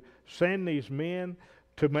down to send these men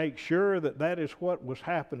to make sure that that is what was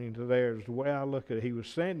happening to theirs. The way I look at it, he was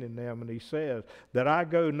sending them, and he says that I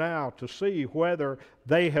go now to see whether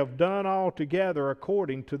they have done altogether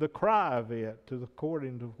according to the cry of it,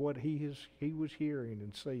 according to what he was hearing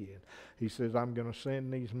and seeing. He says, I'm going to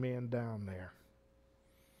send these men down there.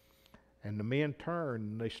 And the men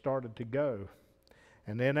turned and they started to go.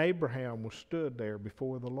 And then Abraham was stood there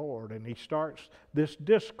before the Lord, and he starts this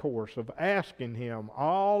discourse of asking him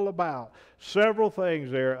all about several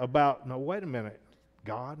things there about, no, wait a minute,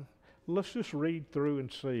 God, let's just read through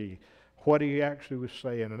and see what he actually was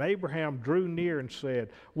saying. And Abraham drew near and said,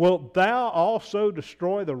 wilt thou also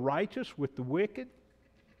destroy the righteous with the wicked?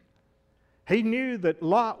 He knew that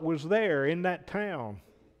Lot was there in that town,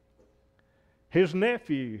 his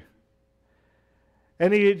nephew.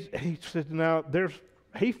 And he said, now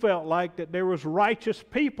he felt like that there was righteous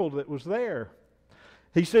people that was there.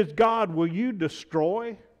 He says, God, will you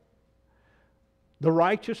destroy the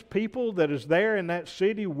righteous people that is there in that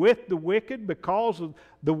city with the wicked, because of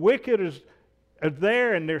the wicked is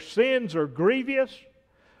there and their sins are grievous?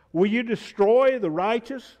 Will you destroy the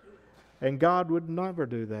righteous? And God would never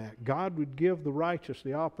do that. God would give the righteous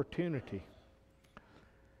the opportunity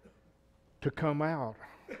to come out.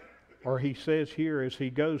 Or he says here as he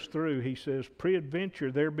goes through, he says,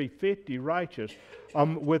 peradventure there be 50 righteous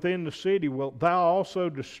within the city. Wilt thou also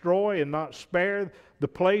destroy and not spare the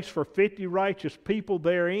place for 50 righteous people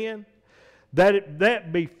therein?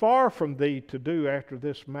 That be far from thee to do after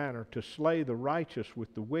this manner, to slay the righteous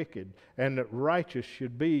with the wicked, and that righteous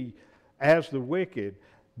should be as the wicked.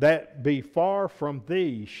 That be far from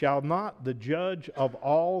thee. Shall not the judge of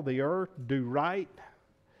all the earth do right?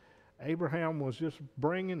 Abraham was just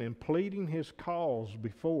bringing and pleading his cause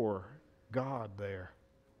before God there.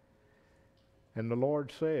 And the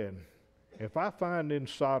Lord said, if I find in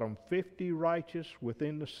Sodom 50 righteous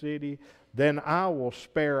within the city, then I will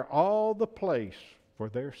spare all the place for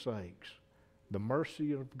their sakes. The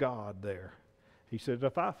mercy of God there. He says,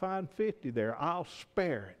 if I find 50 there, I'll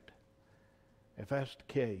spare it, if that's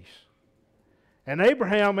the case. And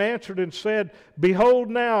Abraham answered and said, behold,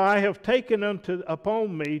 now I have taken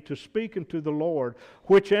upon me to speak unto the Lord,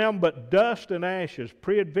 which am but dust and ashes.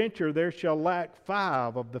 Peradventure there shall lack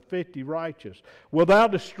 5 of the 50 righteous. Wilt thou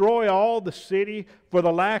destroy all the city for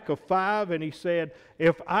the lack of 5? And he said,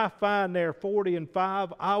 if I find there 40 and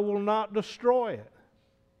 5, I will not destroy it.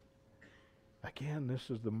 Again, this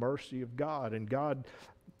is the mercy of God. And God,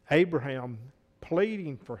 Abraham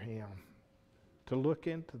pleading for him to look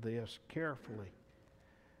into this carefully.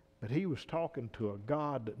 But he was talking to a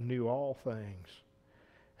God that knew all things.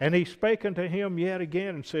 And he spake unto him yet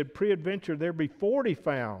again and said, peradventure there be 40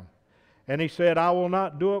 found. And he said, I will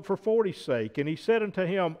not do it for 40's sake. And he said unto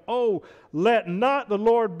him, oh, let not the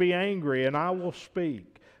Lord be angry, and I will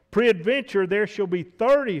speak. peradventure there shall be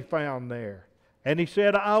 30 found there. And he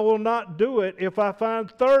said, I will not do it if I find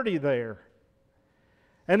 30 there.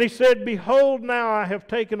 And he said, Behold, now I have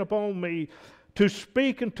taken upon me to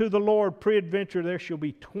speak unto the Lord, peradventure there shall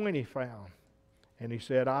be 20 found. And he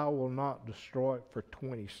said, I will not destroy it for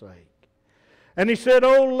 20's sake. And he said,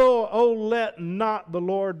 O Lord, O let not the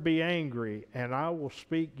Lord be angry, and I will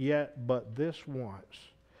speak yet but this once.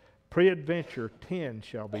 Peradventure 10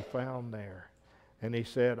 shall be found there. And he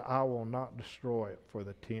said, I will not destroy it for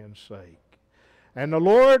the 10's sake. And the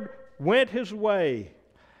Lord went his way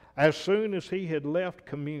as soon as he had left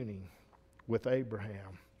communing with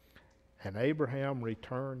Abraham. And Abraham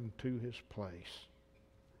returned to his place.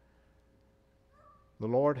 The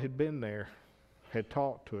Lord had been there, had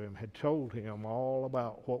talked to him, had told him all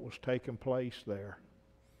about what was taking place there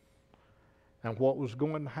and what was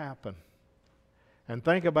going to happen. And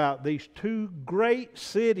think about these two great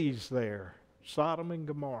cities there, Sodom and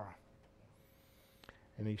Gomorrah.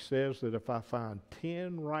 And he says that if I find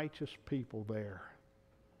 10 righteous people there,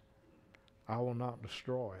 I will not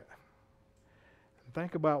destroy it. And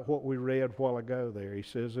think about what we read a while ago there. He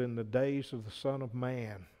says, in the days of the Son of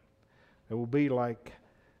Man, it will be like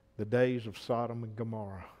the days of Sodom and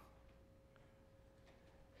Gomorrah.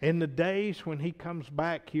 In the days when he comes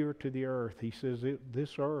back here to the earth, he says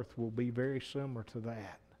this earth will be very similar to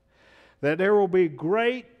that. That there will be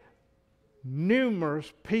great,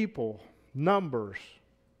 numerous people, numbers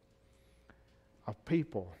of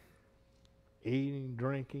people eating,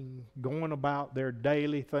 drinking, going about their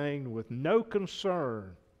daily thing with no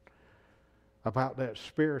concern about that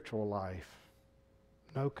spiritual life.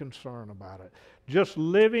 No concern about it. Just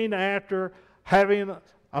living after having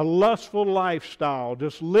a lustful lifestyle.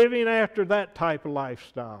 Just living after that type of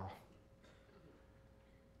lifestyle.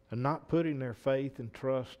 And not putting their faith and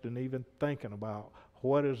trust and even thinking about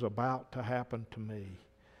what is about to happen to me.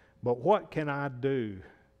 But what can I do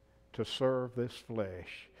to serve this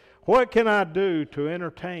flesh? What can I do to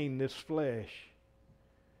entertain this flesh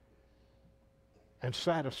and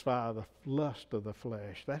satisfy the lust of the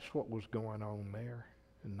flesh? That's what was going on there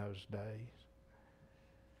in those days.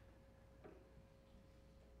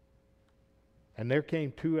 And there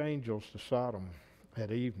came 2 angels to Sodom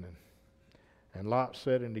at evening, and Lot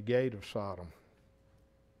sat in the gate of Sodom.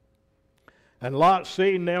 And Lot,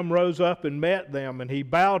 seeing them, rose up and met them, and he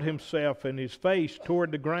bowed himself and his face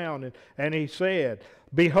toward the ground, and he said,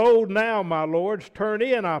 Behold now, my lords, turn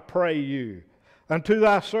in, I pray you, unto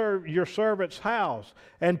your servant's house,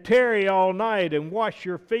 and tarry all night, and wash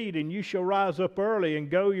your feet, and you shall rise up early, and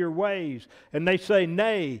go your ways. And they say,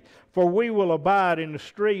 Nay, for we will abide in the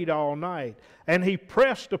street all night. And he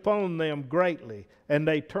pressed upon them greatly, and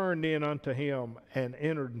they turned in unto him, and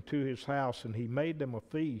entered into his house, and he made them a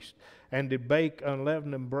feast, and did bake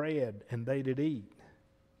unleavened bread, and they did eat.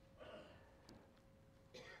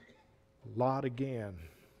 Lot again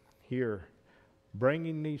here,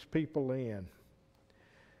 bringing these people in,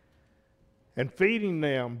 and feeding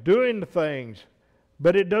them, doing the things.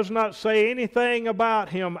 But it does not say anything about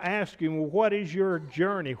him asking, well, what is your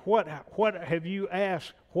journey? What have you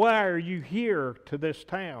asked? Why are you here to this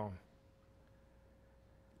town?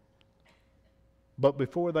 But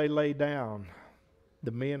before they lay down,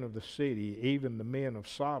 the men of the city, even the men of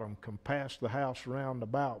Sodom, compassed the house round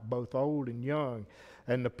about, both old and young,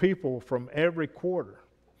 and the people from every quarter.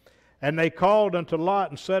 And they called unto Lot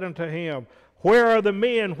and said unto him, Where are the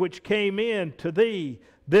men which came in to thee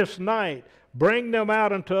this night? Bring them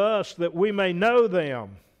out unto us that we may know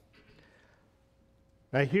them.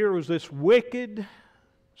 Now here was this wicked,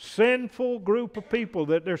 sinful group of people,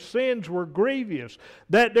 that their sins were grievous,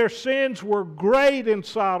 that their sins were great in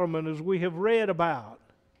Sodom, as we have read about.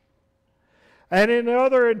 And in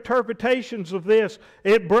other interpretations of this,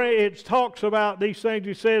 it talks about these things.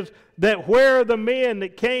 It says that where are the men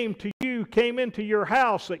that came to you, came into your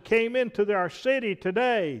house, that came into our city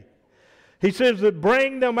today? He says that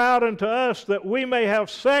bring them out unto us that we may have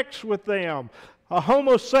sex with them. A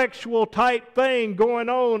homosexual type thing going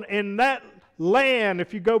on in that land.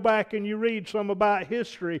 If you go back and you read some about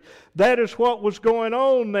history, that is what was going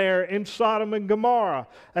on there in Sodom and Gomorrah.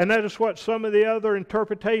 And that is what some of the other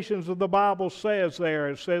interpretations of the Bible says there.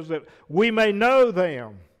 It says that we may know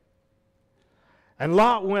them. And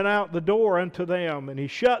Lot went out the door unto them, and he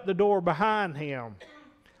shut the door behind him.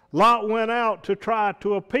 Lot went out to try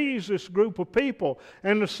to appease this group of people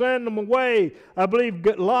and to send them away. I believe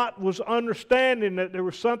Lot was understanding that there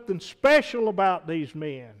was something special about these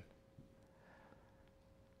men.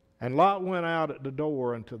 And Lot went out at the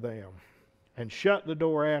door unto them and shut the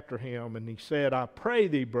door after him, and he said, I pray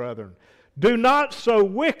thee, brethren, do not so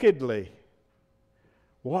wickedly.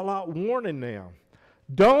 Well, Lot warning them.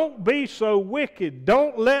 Don't be so wicked.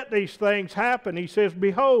 Don't let these things happen. He says,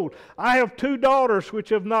 behold, I have 2 daughters which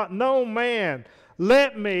have not known man.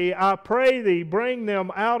 Let me, I pray thee, bring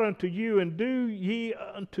them out unto you, and do ye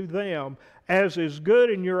unto them as is good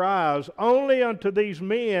in your eyes. Only unto these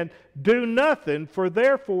men do nothing, for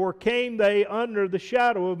therefore came they under the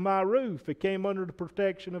shadow of my roof. It came under the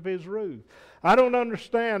protection of his roof. I don't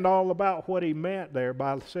understand all about what he meant there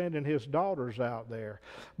by sending his daughters out there.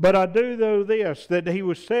 But I do know this, that he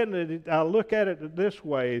was saying it, I look at it this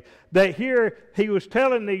way, that here he was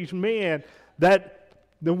telling these men that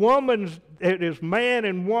it is man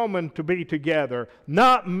and woman to be together,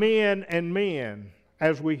 not men and men,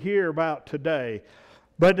 as we hear about today.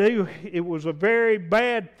 But it was a very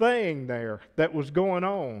bad thing there that was going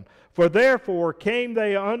on. For therefore came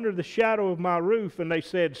they under the shadow of my roof, and they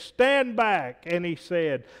said, stand back. And he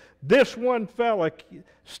said, this one fella,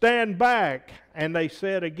 stand back. And they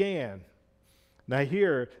said again. Now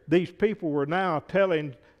here, these people were now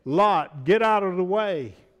telling Lot, get out of the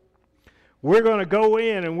way. We're going to go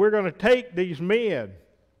in and we're going to take these men.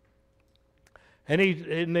 And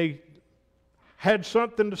they had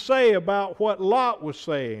something to say about what Lot was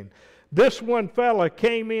saying. This one fella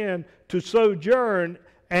came in to sojourn,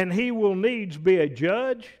 and he will needs be a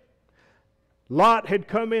judge. Lot had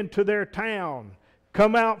come into their town,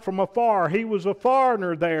 come out from afar. He was a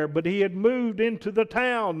foreigner there, but he had moved into the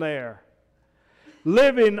town there,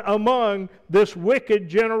 living among this wicked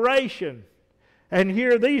generation. And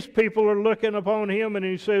here these people are looking upon him, and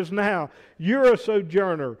he says, now, you're a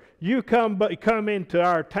sojourner. You come into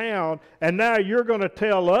our town, and now you're going to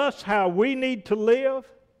tell us how we need to live?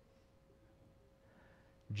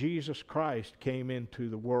 Jesus Christ came into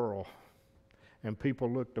the world, and people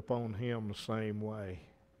looked upon him the same way.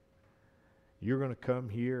 You're going to come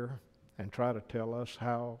here and try to tell us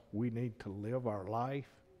how we need to live our life?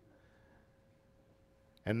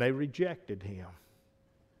 And they rejected him.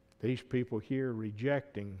 These people here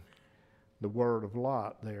rejecting the word of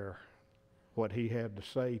Lot there, what he had to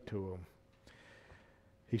say to them.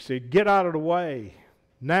 He said, get out of the way.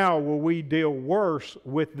 Now will we deal worse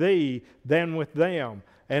with thee than with them.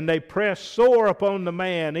 And they pressed sore upon the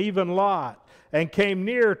man, even Lot, and came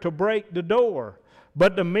near to break the door.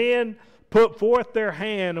 But the men put forth their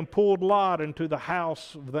hand and pulled Lot into the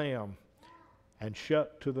house of them and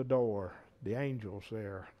shut to the door. The angels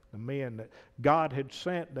there, the men that God had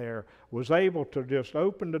sent there, was able to just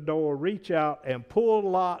open the door, reach out, and pull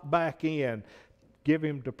Lot back in, give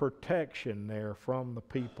him the protection there from the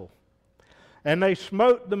people. And they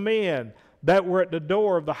smote the men that were at the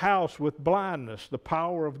door of the house with blindness. The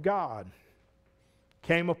power of God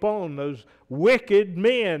came upon those wicked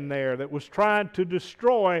men there that was trying to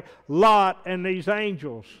destroy Lot and these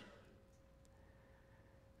angels.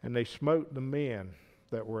 And they smote the men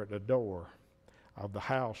that were at the door of the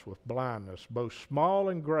house with blindness, both small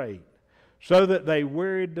and great, so that they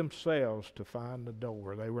wearied themselves to find the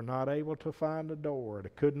door. They were not able to find the door. They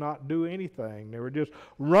could not do anything. They were just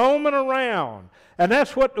roaming around. And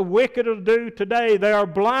that's what the wicked will do today. They are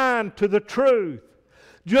blind to the truth,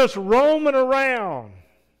 just roaming around,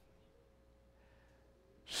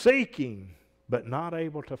 seeking, but not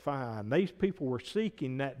able to find. These people were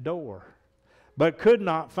seeking that door, but could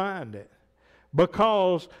not find it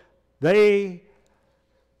because they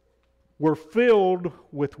were filled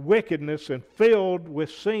with wickedness and filled with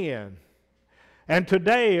sin. And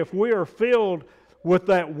today, if we are filled with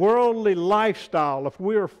that worldly lifestyle, if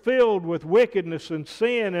we are filled with wickedness and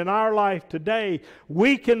sin in our life today,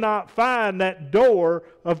 we cannot find that door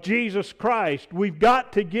of Jesus Christ. We've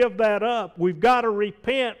got to give that up. We've got to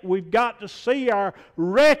repent. We've got to see our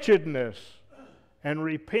wretchedness and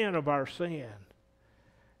repent of our sin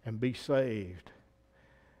and be saved.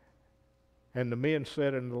 And the men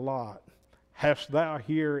said unto Lot, hast thou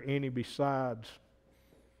here any besides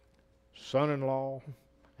son-in-law,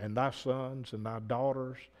 and thy sons, and thy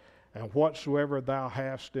daughters, and whatsoever thou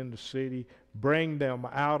hast in the city, bring them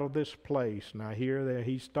out of this place. Now here that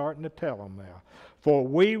he's starting to tell them now. For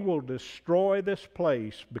we will destroy this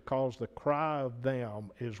place, because the cry of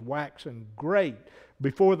them is waxing great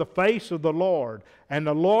before the face of the Lord, and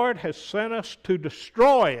the Lord has sent us to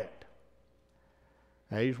destroy it.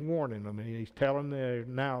 Now he's warning them, and he's telling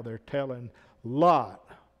them now, they're telling Lot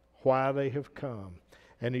why they have come.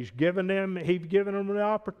 And he's given them the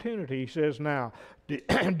opportunity. He says, now,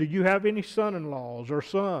 do you have any son-in-laws or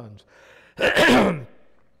sons? And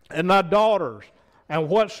thy daughters, and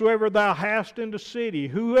whatsoever thou hast in the city,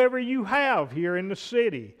 whoever you have here in the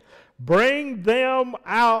city, bring them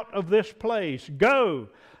out of this place. Go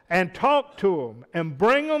and talk to them and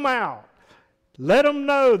bring them out. Let them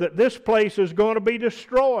know that this place is going to be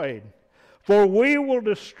destroyed. For we will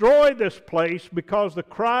destroy this place, because the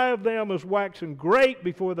cry of them is waxing great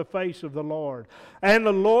before the face of the Lord. And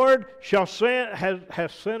the Lord has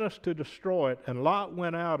sent us to destroy it. And Lot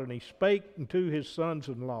went out, and he spake unto his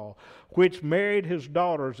sons-in-law, which married his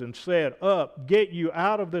daughters, and said, Up, get you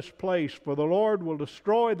out of this place, for the Lord will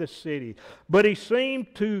destroy this city. But he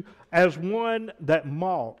seemed to as one that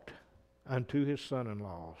mocked unto his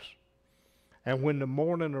son-in-laws. And when the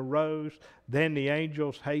morning arose, then the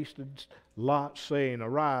angels hastened Lot, saying,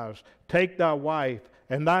 Arise, take thy wife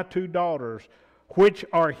and thy 2 daughters, which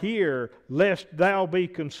are here, lest thou be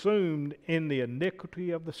consumed in the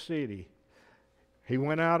iniquity of the city. He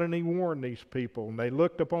went out and he warned these people, and they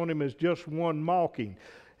looked upon him as just one mocking.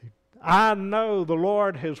 I know the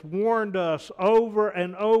Lord has warned us over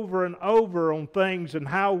and over and over on things and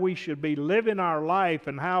how we should be living our life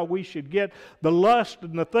and how we should get the lust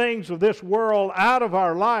and the things of this world out of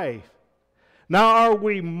our life. Now, are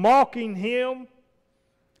we mocking Him,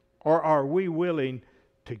 or are we willing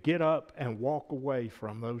to get up and walk away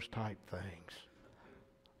from those type things?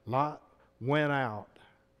 Lot went out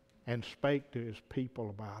and spake to his people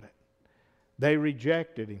about it. They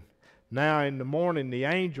rejected him. Now in the morning the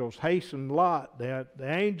angels hastened Lot. The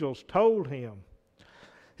angels told him.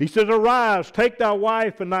 He says, Arise, take thy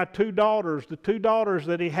wife and thy 2 daughters, the 2 daughters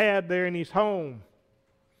that he had there in his home,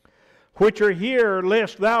 which are here,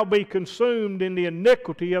 lest thou be consumed in the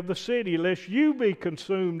iniquity of the city, lest you be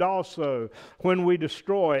consumed also when we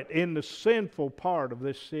destroy it in the sinful part of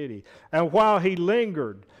this city. And while he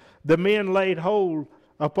lingered, the men laid hold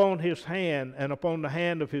upon his hand, and upon the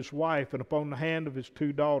hand of his wife, and upon the hand of his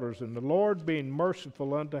 2 daughters, and the Lord being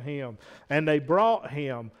merciful unto him. And they brought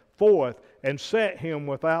him forth, and set him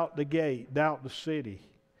without the gate, without the city.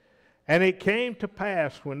 And it came to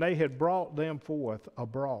pass, when they had brought them forth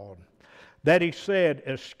abroad, that he said,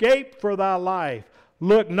 Escape for thy life,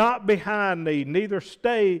 look not behind thee, neither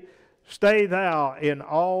stay thou in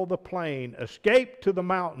all the plain. Escape to the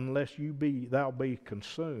mountain, lest thou be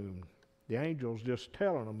consumed. The angel's just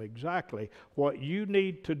telling them exactly what you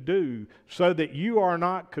need to do so that you are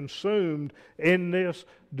not consumed in this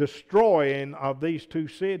destroying of these 2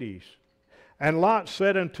 cities. And Lot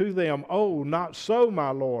said unto them, Oh, not so,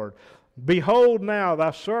 my Lord. Behold, now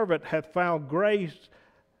thy servant hath found grace.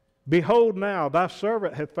 Behold, now thy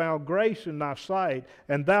servant hath found grace in thy sight,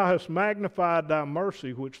 and thou hast magnified thy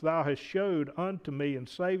mercy, which thou hast showed unto me in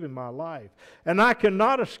saving my life. And I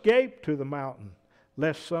cannot escape to the mountain,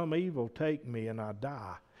 lest some evil take me and I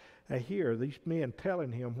die. Now here, these men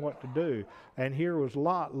telling him what to do. And here was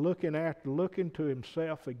Lot looking to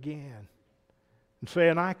himself again and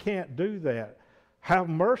saying, I can't do that. Have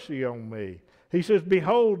mercy on me. He says,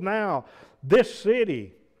 Behold now, this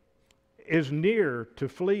city is near to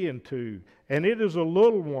flee into, and it is a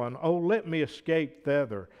little one. Oh, let me escape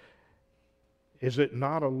thither. Is it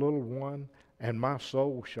not a little one? And my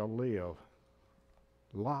soul shall live.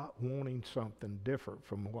 Lot wanting something different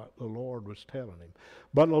from what the Lord was telling him.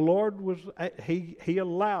 But the Lord he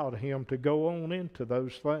allowed him to go on into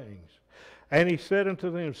those things. And he said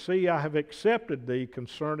unto them, See, I have accepted thee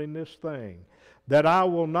concerning this thing, that I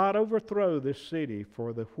will not overthrow this city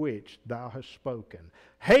for the which thou hast spoken.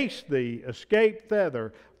 Haste thee, escape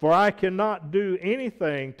thither, for I cannot do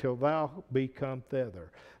anything till thou be come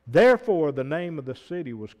thither. Therefore the name of the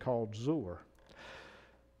city was called Zoar.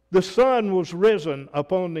 The sun was risen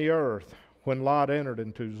upon the earth when Lot entered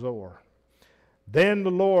into Zoar. Then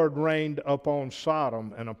the Lord rained upon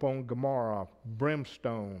Sodom and upon Gomorrah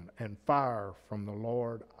brimstone and fire from the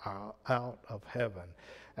Lord out of heaven.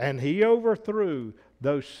 And he overthrew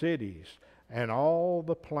those cities and all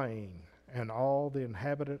the plain and all the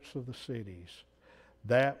inhabitants of the cities,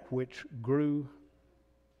 that which grew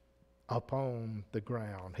upon the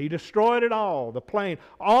ground. He destroyed it all, the plain,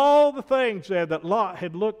 all the things there that Lot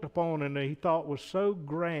had looked upon and he thought was so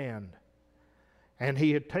grand. And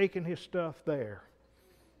he had taken his stuff there.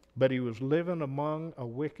 But he was living among a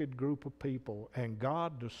wicked group of people, and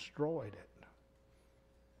God destroyed it.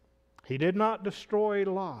 He did not destroy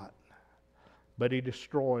Lot, but he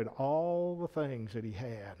destroyed all the things that he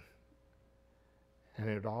had. And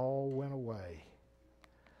it all went away.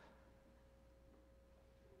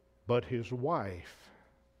 But his wife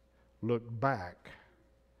looked back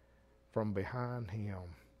from behind him,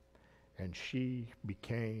 and she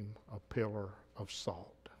became a pillar of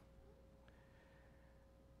salt.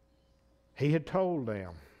 He had told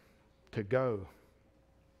them to go,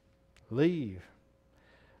 leave,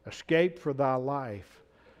 escape for thy life.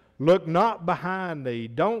 Look not behind thee.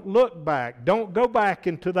 Don't look back. Don't go back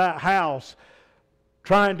into that house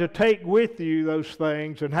trying to take with you those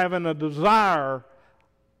things and having a desire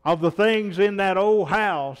of the things in that old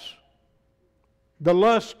house the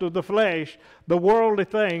lust of the flesh, the worldly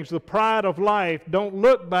things, the pride of life. Don't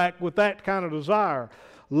look back with that kind of desire.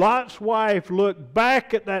 Lot's wife looked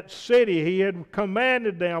back at that city. He had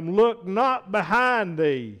commanded them, look not behind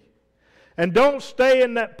thee. And don't stay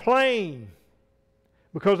in that plain,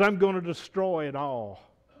 because I'm going to destroy it all.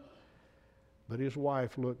 But his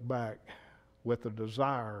wife looked back with a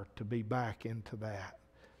desire to be back into that,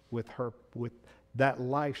 with that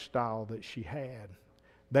lifestyle that she had.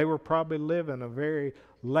 They were probably living a very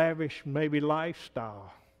lavish, maybe,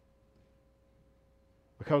 lifestyle,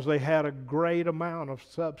 because they had a great amount of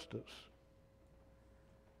substance.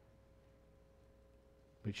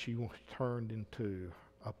 But she was turned into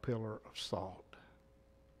a pillar of salt.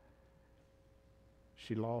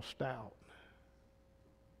 She lost out.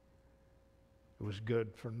 It was good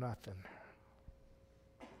for nothing.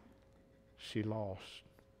 She lost.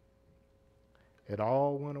 It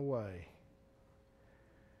all went away.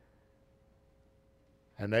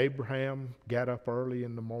 And Abraham got up early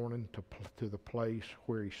in the morning to the place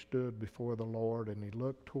where he stood before the Lord, and he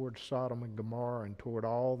looked toward Sodom and Gomorrah and toward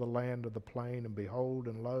all the land of the plain, and behold,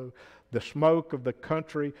 and lo, the smoke of the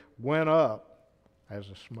country went up as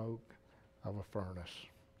the smoke of a furnace.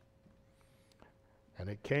 And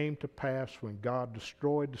it came to pass when God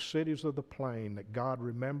destroyed the cities of the plain that God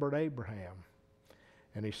remembered Abraham,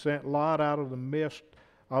 and he sent Lot out of the midst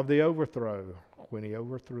of the overthrow when he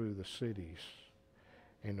overthrew the cities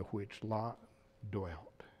in which Lot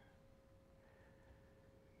dwelt.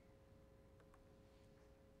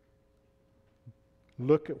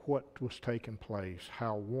 Look at what was taking place,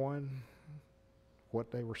 how one,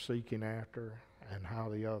 what they were seeking after, and how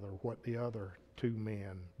the other, what the other two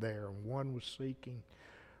men there. One was seeking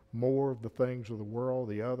more of the things of the world,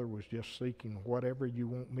 the other was just seeking whatever you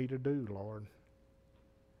want me to do, Lord.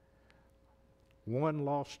 One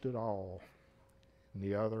lost it all, and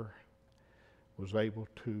the other was able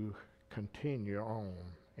to continue on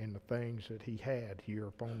in the things that he had here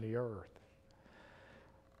upon the earth.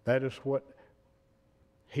 That is what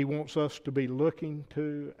he wants us to be looking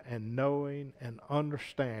to and knowing and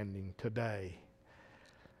understanding today.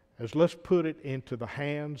 As let's put it into the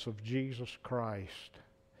hands of Jesus Christ.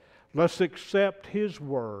 Let's accept his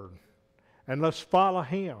word and let's follow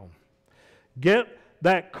him. Get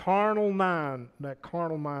that carnal mind, that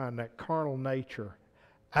carnal nature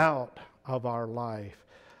out of our life.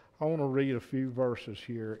 I want to read a few verses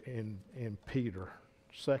here in Peter,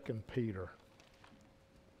 2 Peter.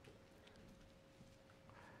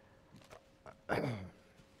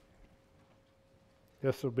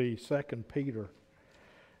 This will be 2 Peter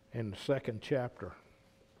in the 2nd chapter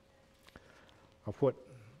of what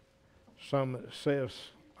some says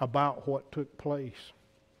about what took place.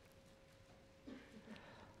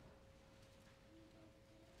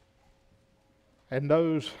 And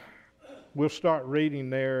those, we'll start reading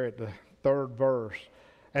there at the 3rd verse.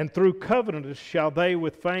 And through covenants shall they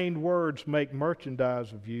with feigned words make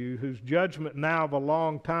merchandise of you, whose judgment now of a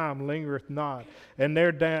long time lingereth not, and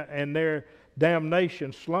their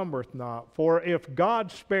damnation slumbereth not. For if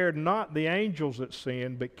God spared not the angels that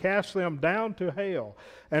sinned, but cast them down to hell,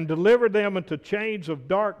 and delivered them into chains of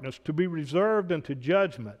darkness to be reserved unto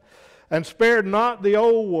judgment, and spared not the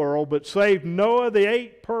old world, but saved Noah the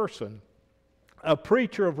 8th person, a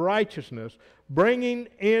preacher of righteousness, bringing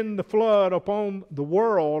in the flood upon the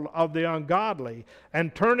world of the ungodly,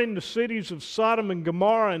 and turning the cities of Sodom and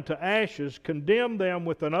Gomorrah into ashes, condemned them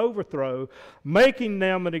with an overthrow, making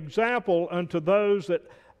them an example unto those that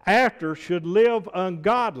after should live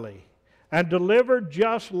ungodly, and delivered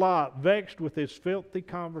just Lot, vexed with his filthy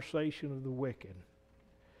conversation of the wicked.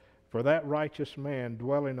 For that righteous man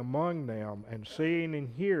dwelling among them, and seeing and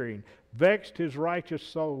hearing, vexed his righteous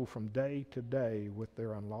soul from day to day with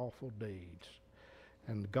their unlawful deeds.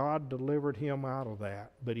 And God delivered him out of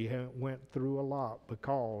that, but he went through a lot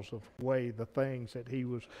because of the things that he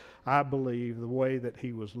was, I believe, the way that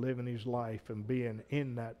he was living his life and being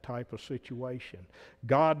in that type of situation.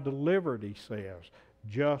 God delivered, he says,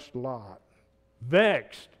 just Lot,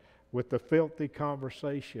 vexed with the filthy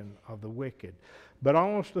conversation of the wicked. But I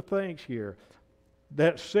want us to think here,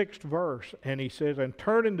 that 6th verse, and he says, and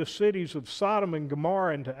turning the cities of Sodom and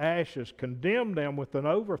Gomorrah into ashes, condemned them with an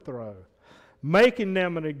overthrow, making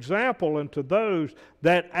them an example unto those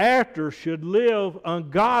that after should live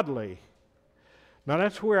ungodly. Now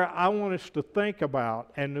that's where I want us to think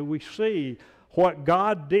about, and we see what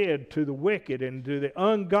God did to the wicked and to the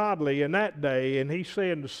ungodly in that day, and he's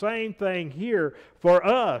saying the same thing here for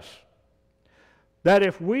us. That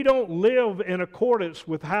if we don't live in accordance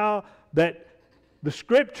with how that The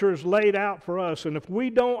Scripture is laid out for us, and if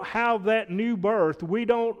we don't have that new birth, we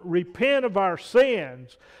don't repent of our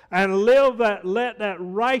sins and let that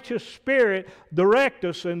righteous Spirit direct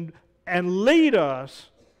us and lead us,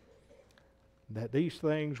 that these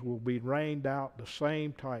things will be rained out, the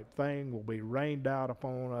same type thing will be rained out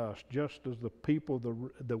upon us, just as the people,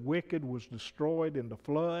 the wicked was destroyed in the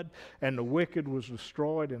flood, and the wicked was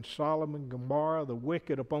destroyed in Sodom and Gomorrah. The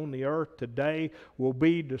wicked upon the earth today will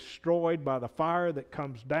be destroyed by the fire that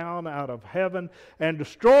comes down out of heaven and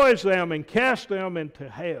destroys them and casts them into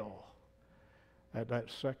hell at that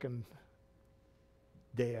second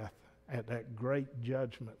death, at that great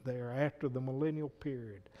judgment there after the millennial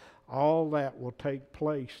period. All that will take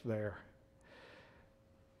place there.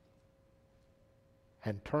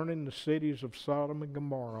 And turning the cities of Sodom and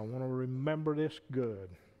Gomorrah, I want to remember this good,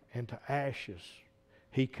 into ashes.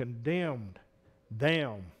 He condemned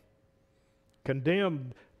them,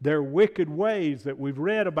 condemned their wicked ways that we've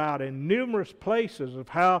read about in numerous places, of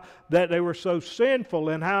how that they were so sinful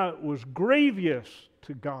and how it was grievous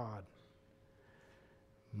to God,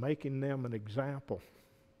 making them an example.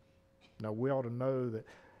 Now we ought to know that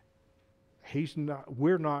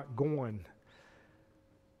we're not going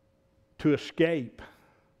to escape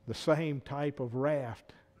the same type of wrath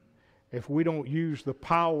if we don't use the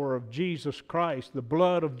power of Jesus Christ, the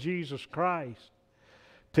blood of Jesus Christ,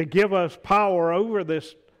 to give us power over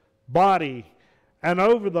this body and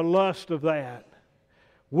over the lust of that.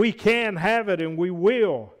 We can have it, and we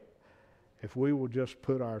will, if we will just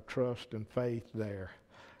put our trust and faith there.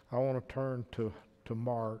 I want to turn to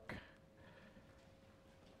Mark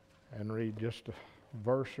and read just a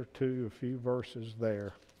verse or two, a few verses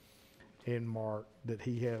there in Mark that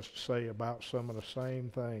he has to say about some of the same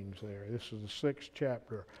things there. This is the 6th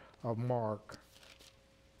chapter of Mark.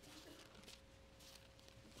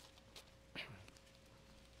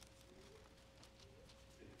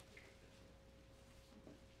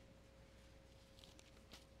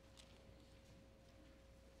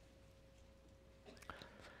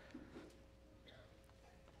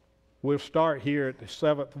 We'll start here at the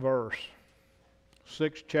 7th verse,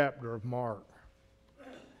 6th chapter of Mark.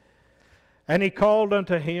 And he called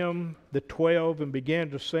unto him the 12, and began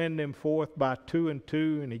to send them forth by 2 and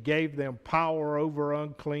 2, and he gave them power over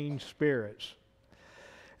unclean spirits.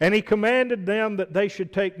 And he commanded them that they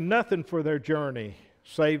should take nothing for their journey,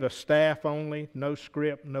 save a staff only, no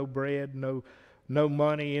scrip, no bread, no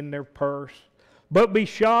money in their purse, but be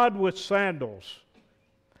shod with sandals,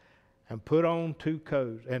 and put on 2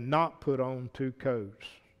 coats, and not put on 2 coats.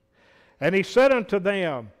 And he said unto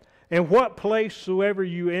them, In what place soever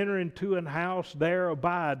you enter into an house, there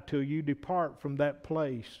abide till you depart from that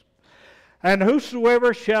place. And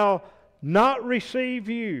whosoever shall not receive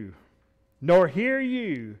you, nor hear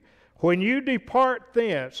you, when you depart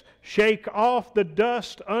thence, shake off the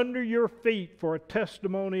dust under your feet for a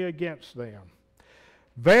testimony against them.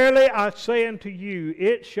 Verily I say unto you,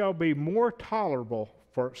 it shall be more tolerable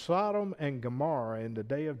for Sodom and Gomorrah in the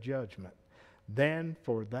day of judgment than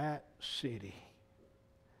for that city.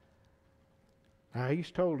 Now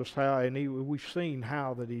he's told us how, and we've seen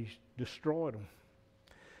how that he's destroyed them.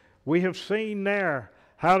 We have seen there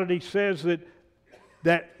how that he says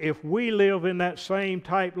that if we live in that same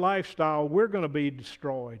type lifestyle, we're going to be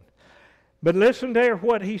destroyed. But listen to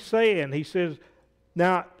what he's saying. He says,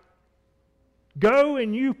 now go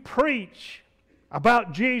and you preach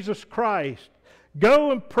about Jesus Christ.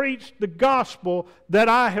 Go and preach the gospel that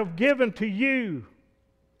I have given to you,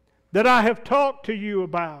 that I have talked to you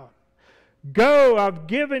about. Go, I've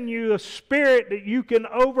given you a spirit that you can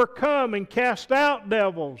overcome and cast out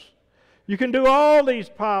devils. You can do all these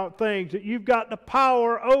things, that you've got the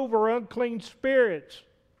power over unclean spirits.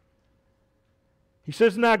 He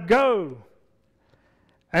says, now go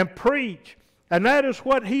and preach. And that is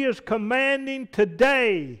what he is commanding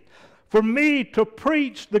today. For me to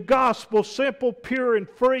preach the gospel simple, pure, and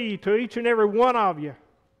free to each and every one of you.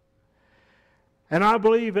 And I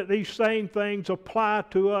believe that these same things apply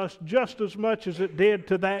to us just as much as it did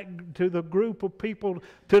to the group of people,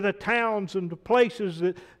 to the towns and the places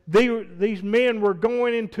that these men were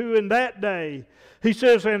going into in that day. He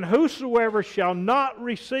says, and whosoever shall not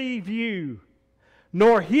receive you,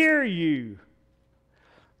 nor hear you,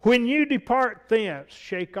 when you depart thence,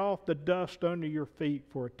 shake off the dust under your feet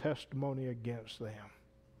for a testimony against them.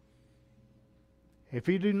 If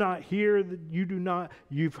you do not hear,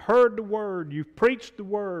 you've heard the word, you've preached the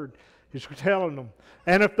word, he's telling them.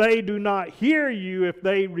 And if they do not hear you, if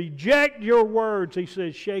they reject your words, he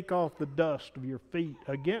says, shake off the dust of your feet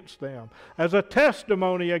against them, as a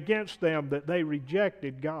testimony against them that they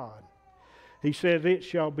rejected God. He says, it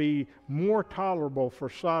shall be more tolerable for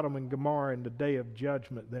Sodom and Gomorrah in the day of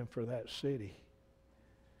judgment than for that city.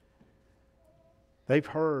 They've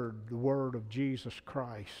heard the word of Jesus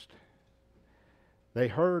Christ. They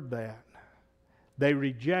heard that. They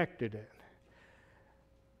rejected it.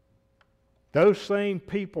 Those same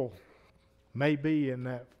people may be in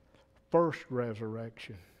that first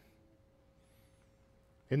resurrection,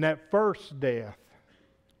 in that first death,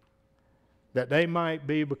 that they might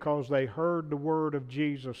be because they heard the word of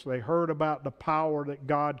Jesus. They heard about the power that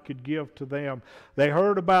God could give to them. They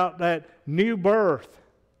heard about that new birth,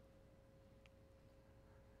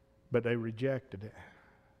 but they rejected it.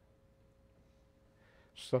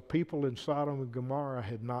 So people in Sodom and Gomorrah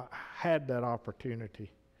had not had that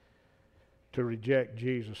opportunity to reject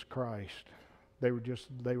Jesus Christ. They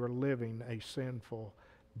were living a sinful,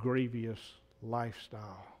 grievous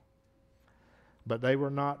lifestyle. But they were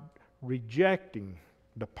not rejecting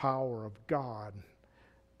the power of God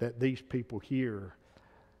that these people hear,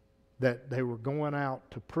 that they were going out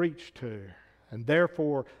to preach to. And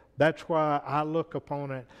therefore, that's why I look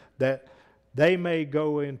upon it that they may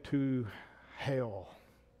go into hell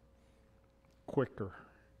quicker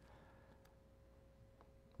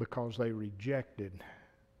because they rejected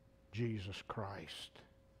Jesus Christ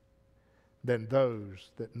than those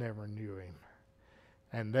that never knew Him.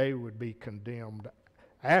 And they would be condemned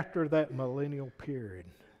after that millennial period.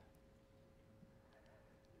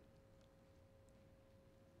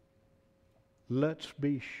 Let's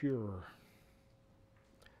be sure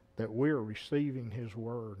that we're receiving His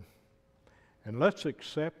Word. And let's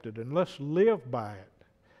accept it, and let's live by it.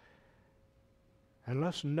 And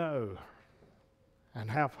let's know and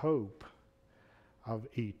have hope of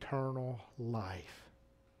eternal life.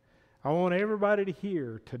 I want everybody to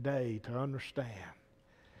hear today to understand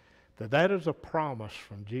that that is a promise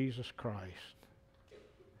from Jesus Christ.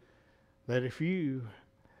 That if you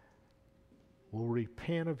will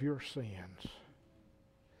repent of your sins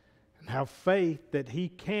and have faith that He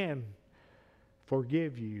can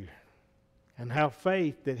forgive you, and have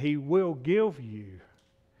faith that He will give you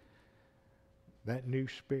that new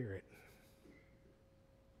spirit,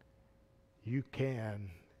 you can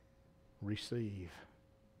receive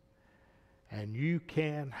and you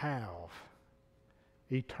can have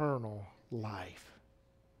eternal life.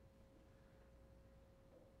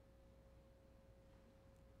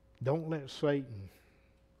 Don't let Satan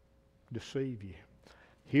deceive you.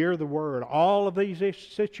 Hear the word. All of these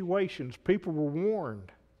situations, people were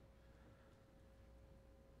warned.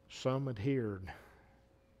 Some adhered,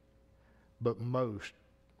 but most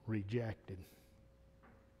rejected.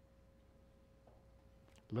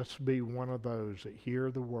 Let's be one of those that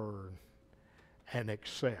hear the word and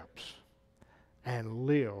accepts and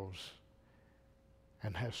lives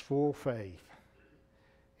and has full faith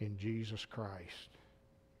in Jesus Christ.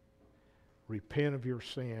 Repent of your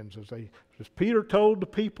sins as Peter told the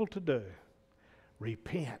people to do.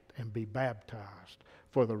 Repent and be baptized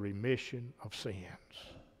for the remission of sins.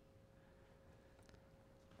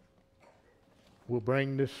 We'll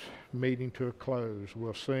bring this meeting to a close.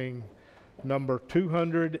 We'll sing number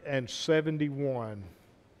 271,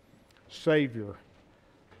 Savior,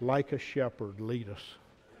 like a shepherd, lead us.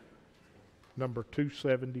 Number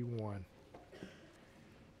 271.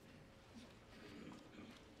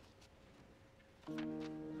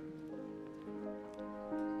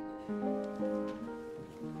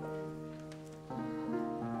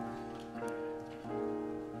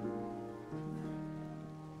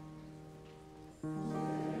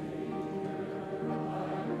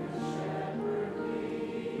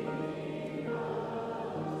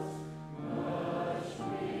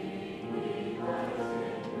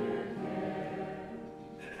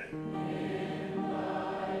 Amen.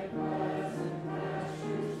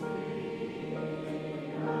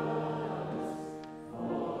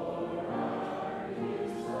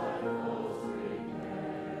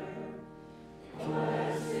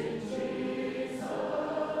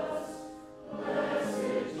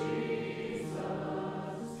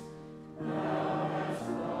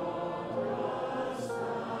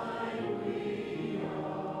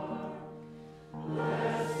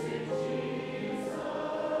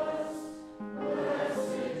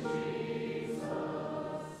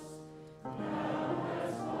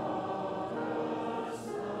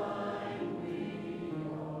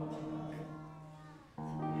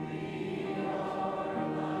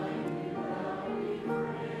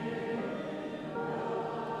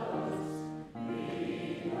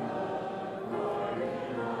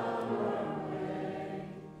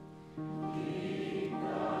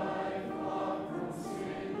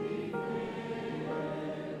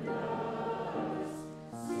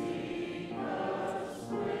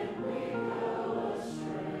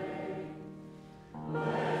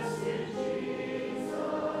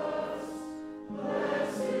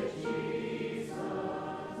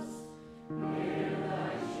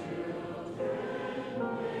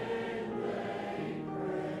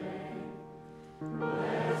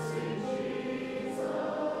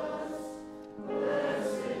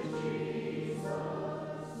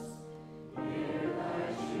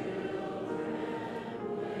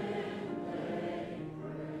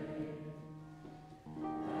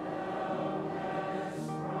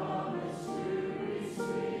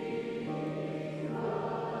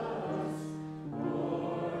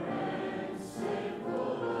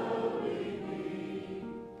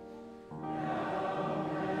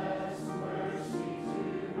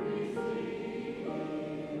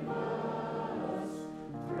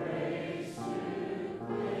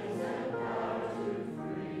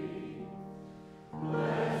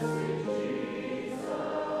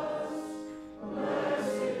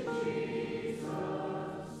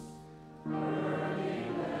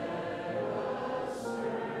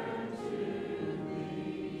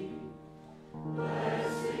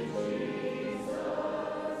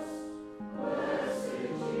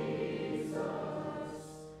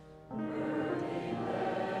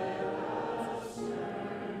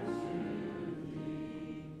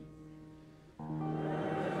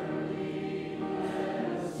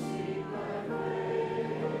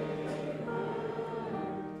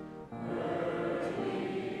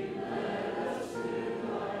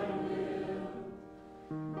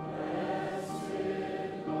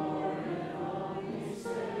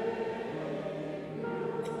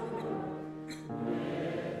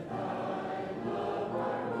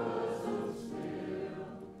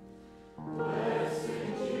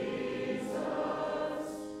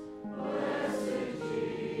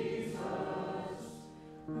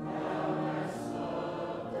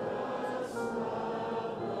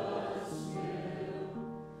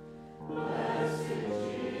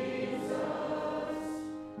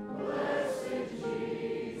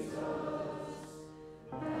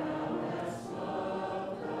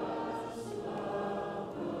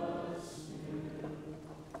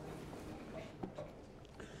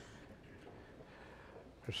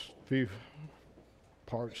 few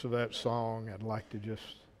parts of that song, I'd like to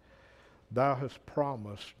just, Thou hast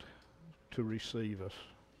promised to receive us,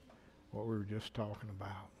 what we were just talking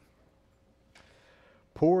about.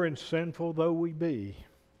 Poor and sinful though we be,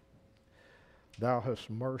 Thou hast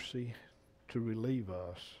mercy to relieve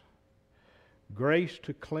us, grace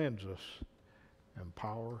to cleanse us, and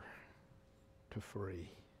power to free.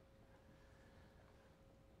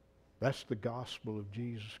 That's the gospel of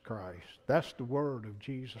Jesus Christ. That's the word of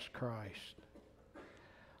Jesus Christ.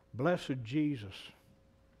 Blessed Jesus,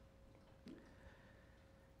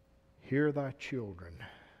 hear thy children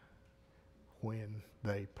when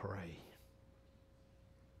they pray.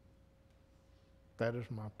 That is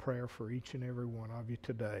my prayer for each and every one of you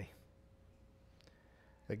today.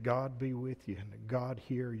 That God be with you and that God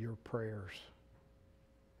hear your prayers.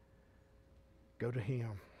 Go to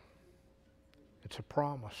Him. It's a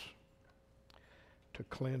promise to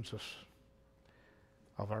cleanse us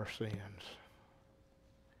of our sins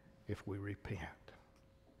if we repent.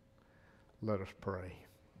 Let us pray.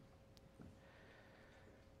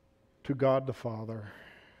 To God the Father,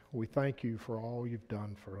 we thank you for all you've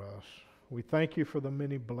done for us. We thank you for the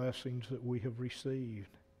many blessings that we have received.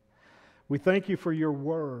 We thank you for your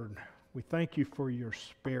word. We thank you for your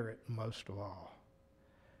Spirit most of all,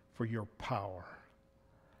 for your power,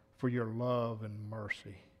 for your love and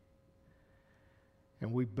mercy.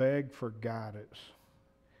 And we beg for guidance,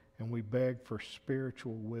 and we beg for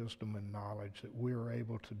spiritual wisdom and knowledge that we are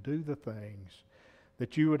able to do the things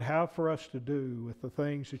that you would have for us to do with the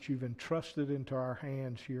things that you've entrusted into our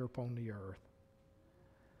hands here upon the earth.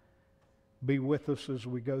 Be with us as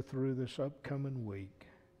we go through this upcoming week,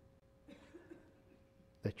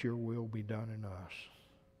 that your will be done in us.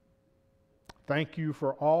 Thank you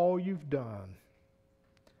for all you've done,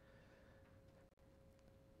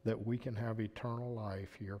 that we can have eternal life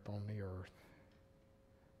here upon the earth.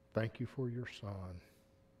 Thank you for your Son.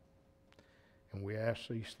 And we ask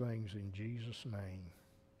these things in Jesus' name.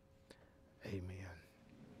 Amen.